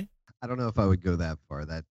play? I don't know if I would go that far.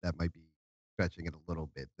 That might be stretching it a little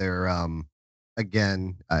bit. There,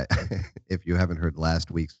 again, if you haven't heard last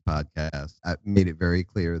week's podcast, I made it very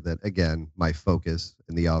clear that again, my focus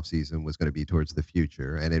in the off season was going to be towards the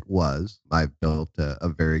future, and it was. I've built a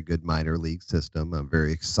very good minor league system. I'm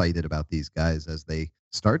very excited about these guys as they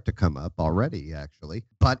start to come up already, actually.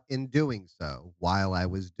 But in doing so, while I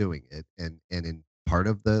was doing it, and in part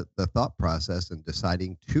of the thought process and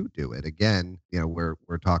deciding to do it again, we're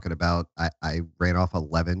talking about I ran off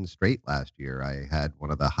 11 straight last year. I had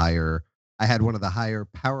one of the higher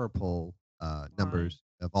power pull numbers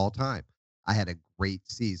of all time. I had a great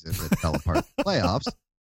season that fell apart in the playoffs,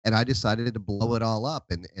 and I decided to blow it all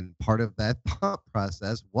up. And part of that thought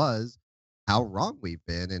process was how wrong we've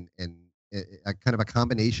been, and a kind of a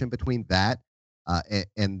combination between that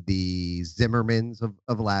and the Zimmermans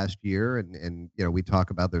of last year, and we talk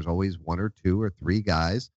about there's always one or two or three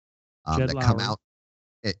guys Jed that come Lowry. out,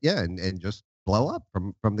 and just blow up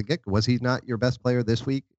from the get. Was he not your best player this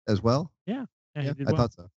week as well? Yeah, he did I well.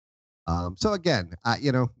 thought so. So again,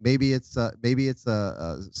 maybe it's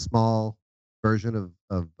a small version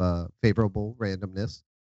of favorable randomness,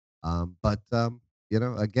 but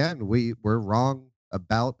again, we're wrong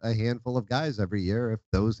about a handful of guys every year. If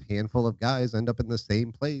those handful of guys end up in the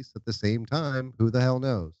same place at the same time, who the hell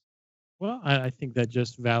knows? Well, I think that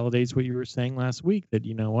just validates what you were saying last week. That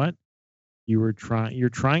you know what, you're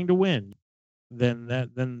trying to win. Then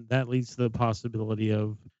that leads to the possibility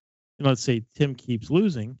of, let's say Tim keeps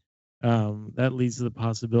losing. That leads to the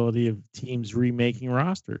possibility of teams remaking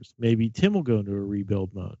rosters. Maybe Tim will go into a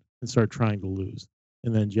rebuild mode and start trying to lose.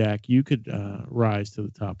 And then, Jack, you could rise to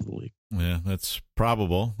the top of the league. Yeah, that's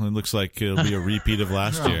probable. It looks like it'll be a repeat of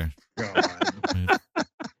last year.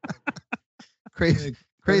 Crazier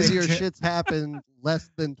shits happened less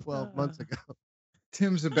than 12 months ago.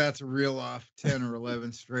 Tim's about to reel off 10 or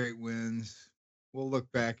 11 straight wins. We'll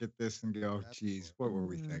look back at this and go, geez, what were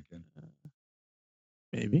we thinking?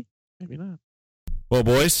 Maybe not. Well,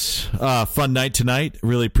 boys, fun night tonight.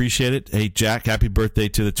 Really appreciate it. Hey, Jack, happy birthday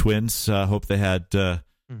to the twins. Hope they had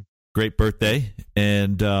great birthday.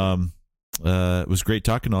 And it was great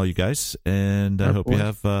talking to all you guys. And I hope you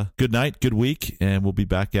have a good night, good week, and we'll be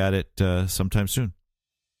back at it sometime soon.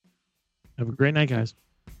 Have a great night, guys.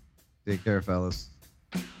 Take care, fellas.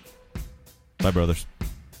 Bye, brothers.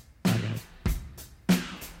 Bye, guys.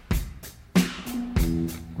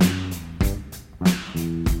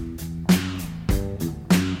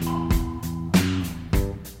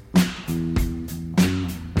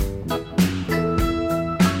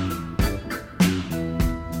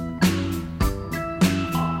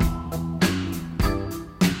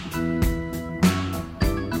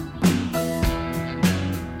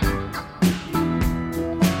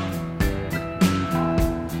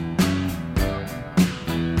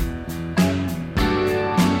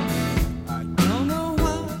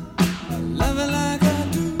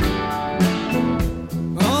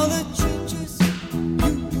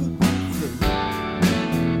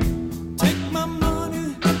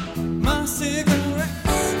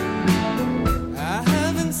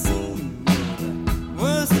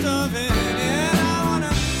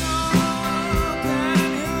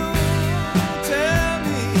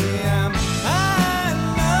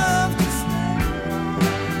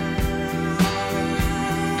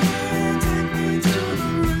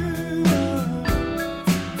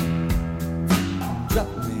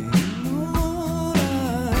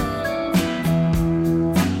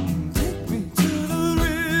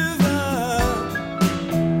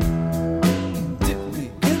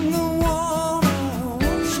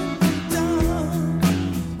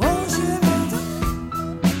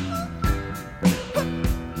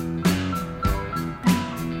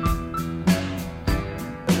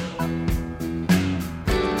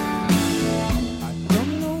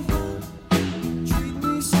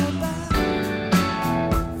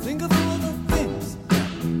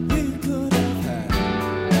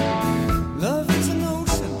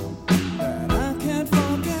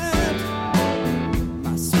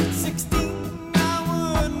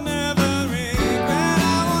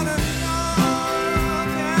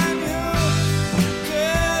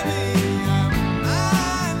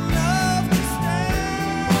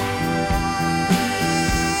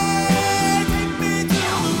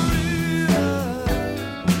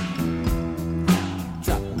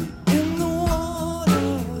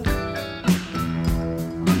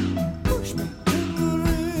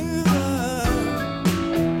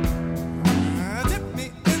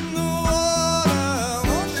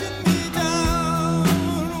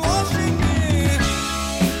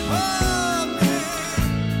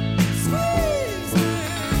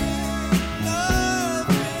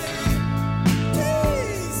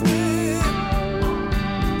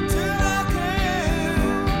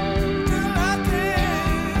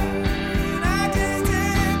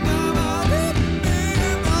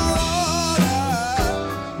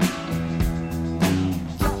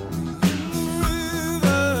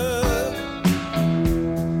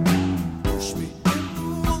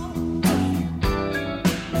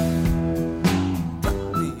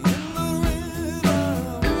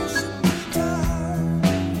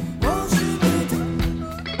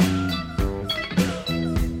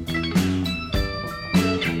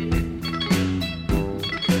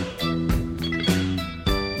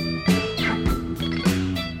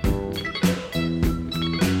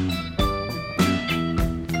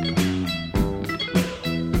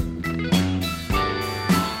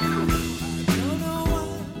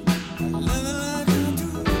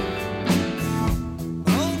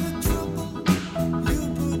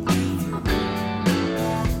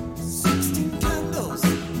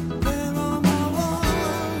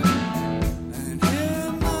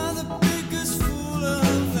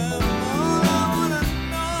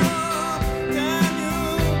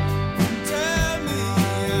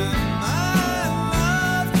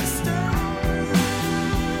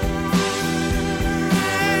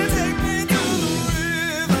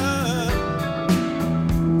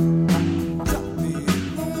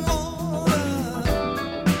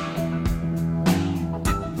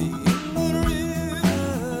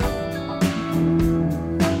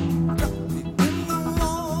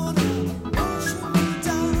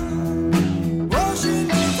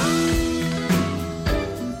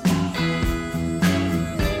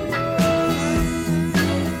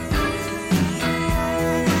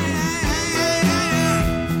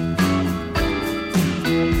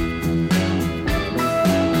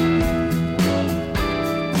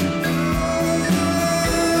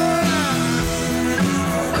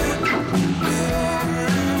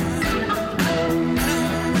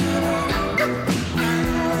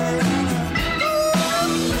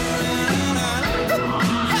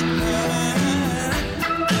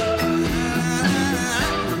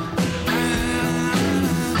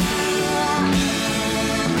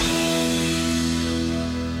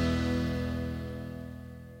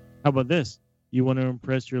 How about this? You want to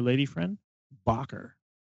impress your lady friend? Balk her.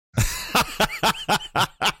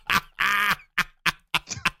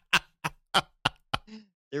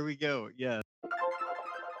 There we go. Yeah.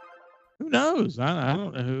 Who knows? I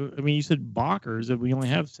don't know who. I mean, you said balkers, and we only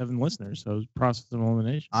have 7 listeners, so it's process of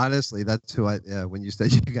elimination. Honestly, that's who I. When you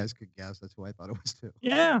said you guys could guess, that's who I thought it was too.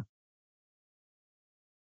 Yeah.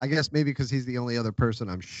 I guess maybe because he's the only other person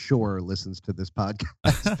I'm sure listens to this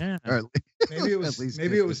podcast. Yeah. Or at Maybe it was least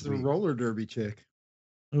maybe this it was the week. roller derby chick.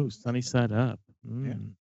 Oh, sunny side up. Mm. Yeah.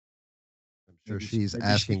 I'm sure Maybe she's she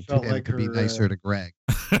asking felt Tim like to be her, nicer to Greg.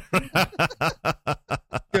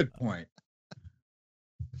 Good point.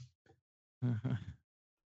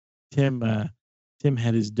 Tim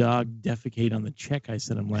had his dog defecate on the check I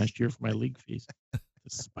sent him last year for my league fees. To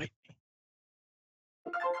spite me.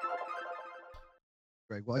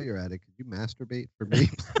 Greg, while you're at it, could you masturbate for me?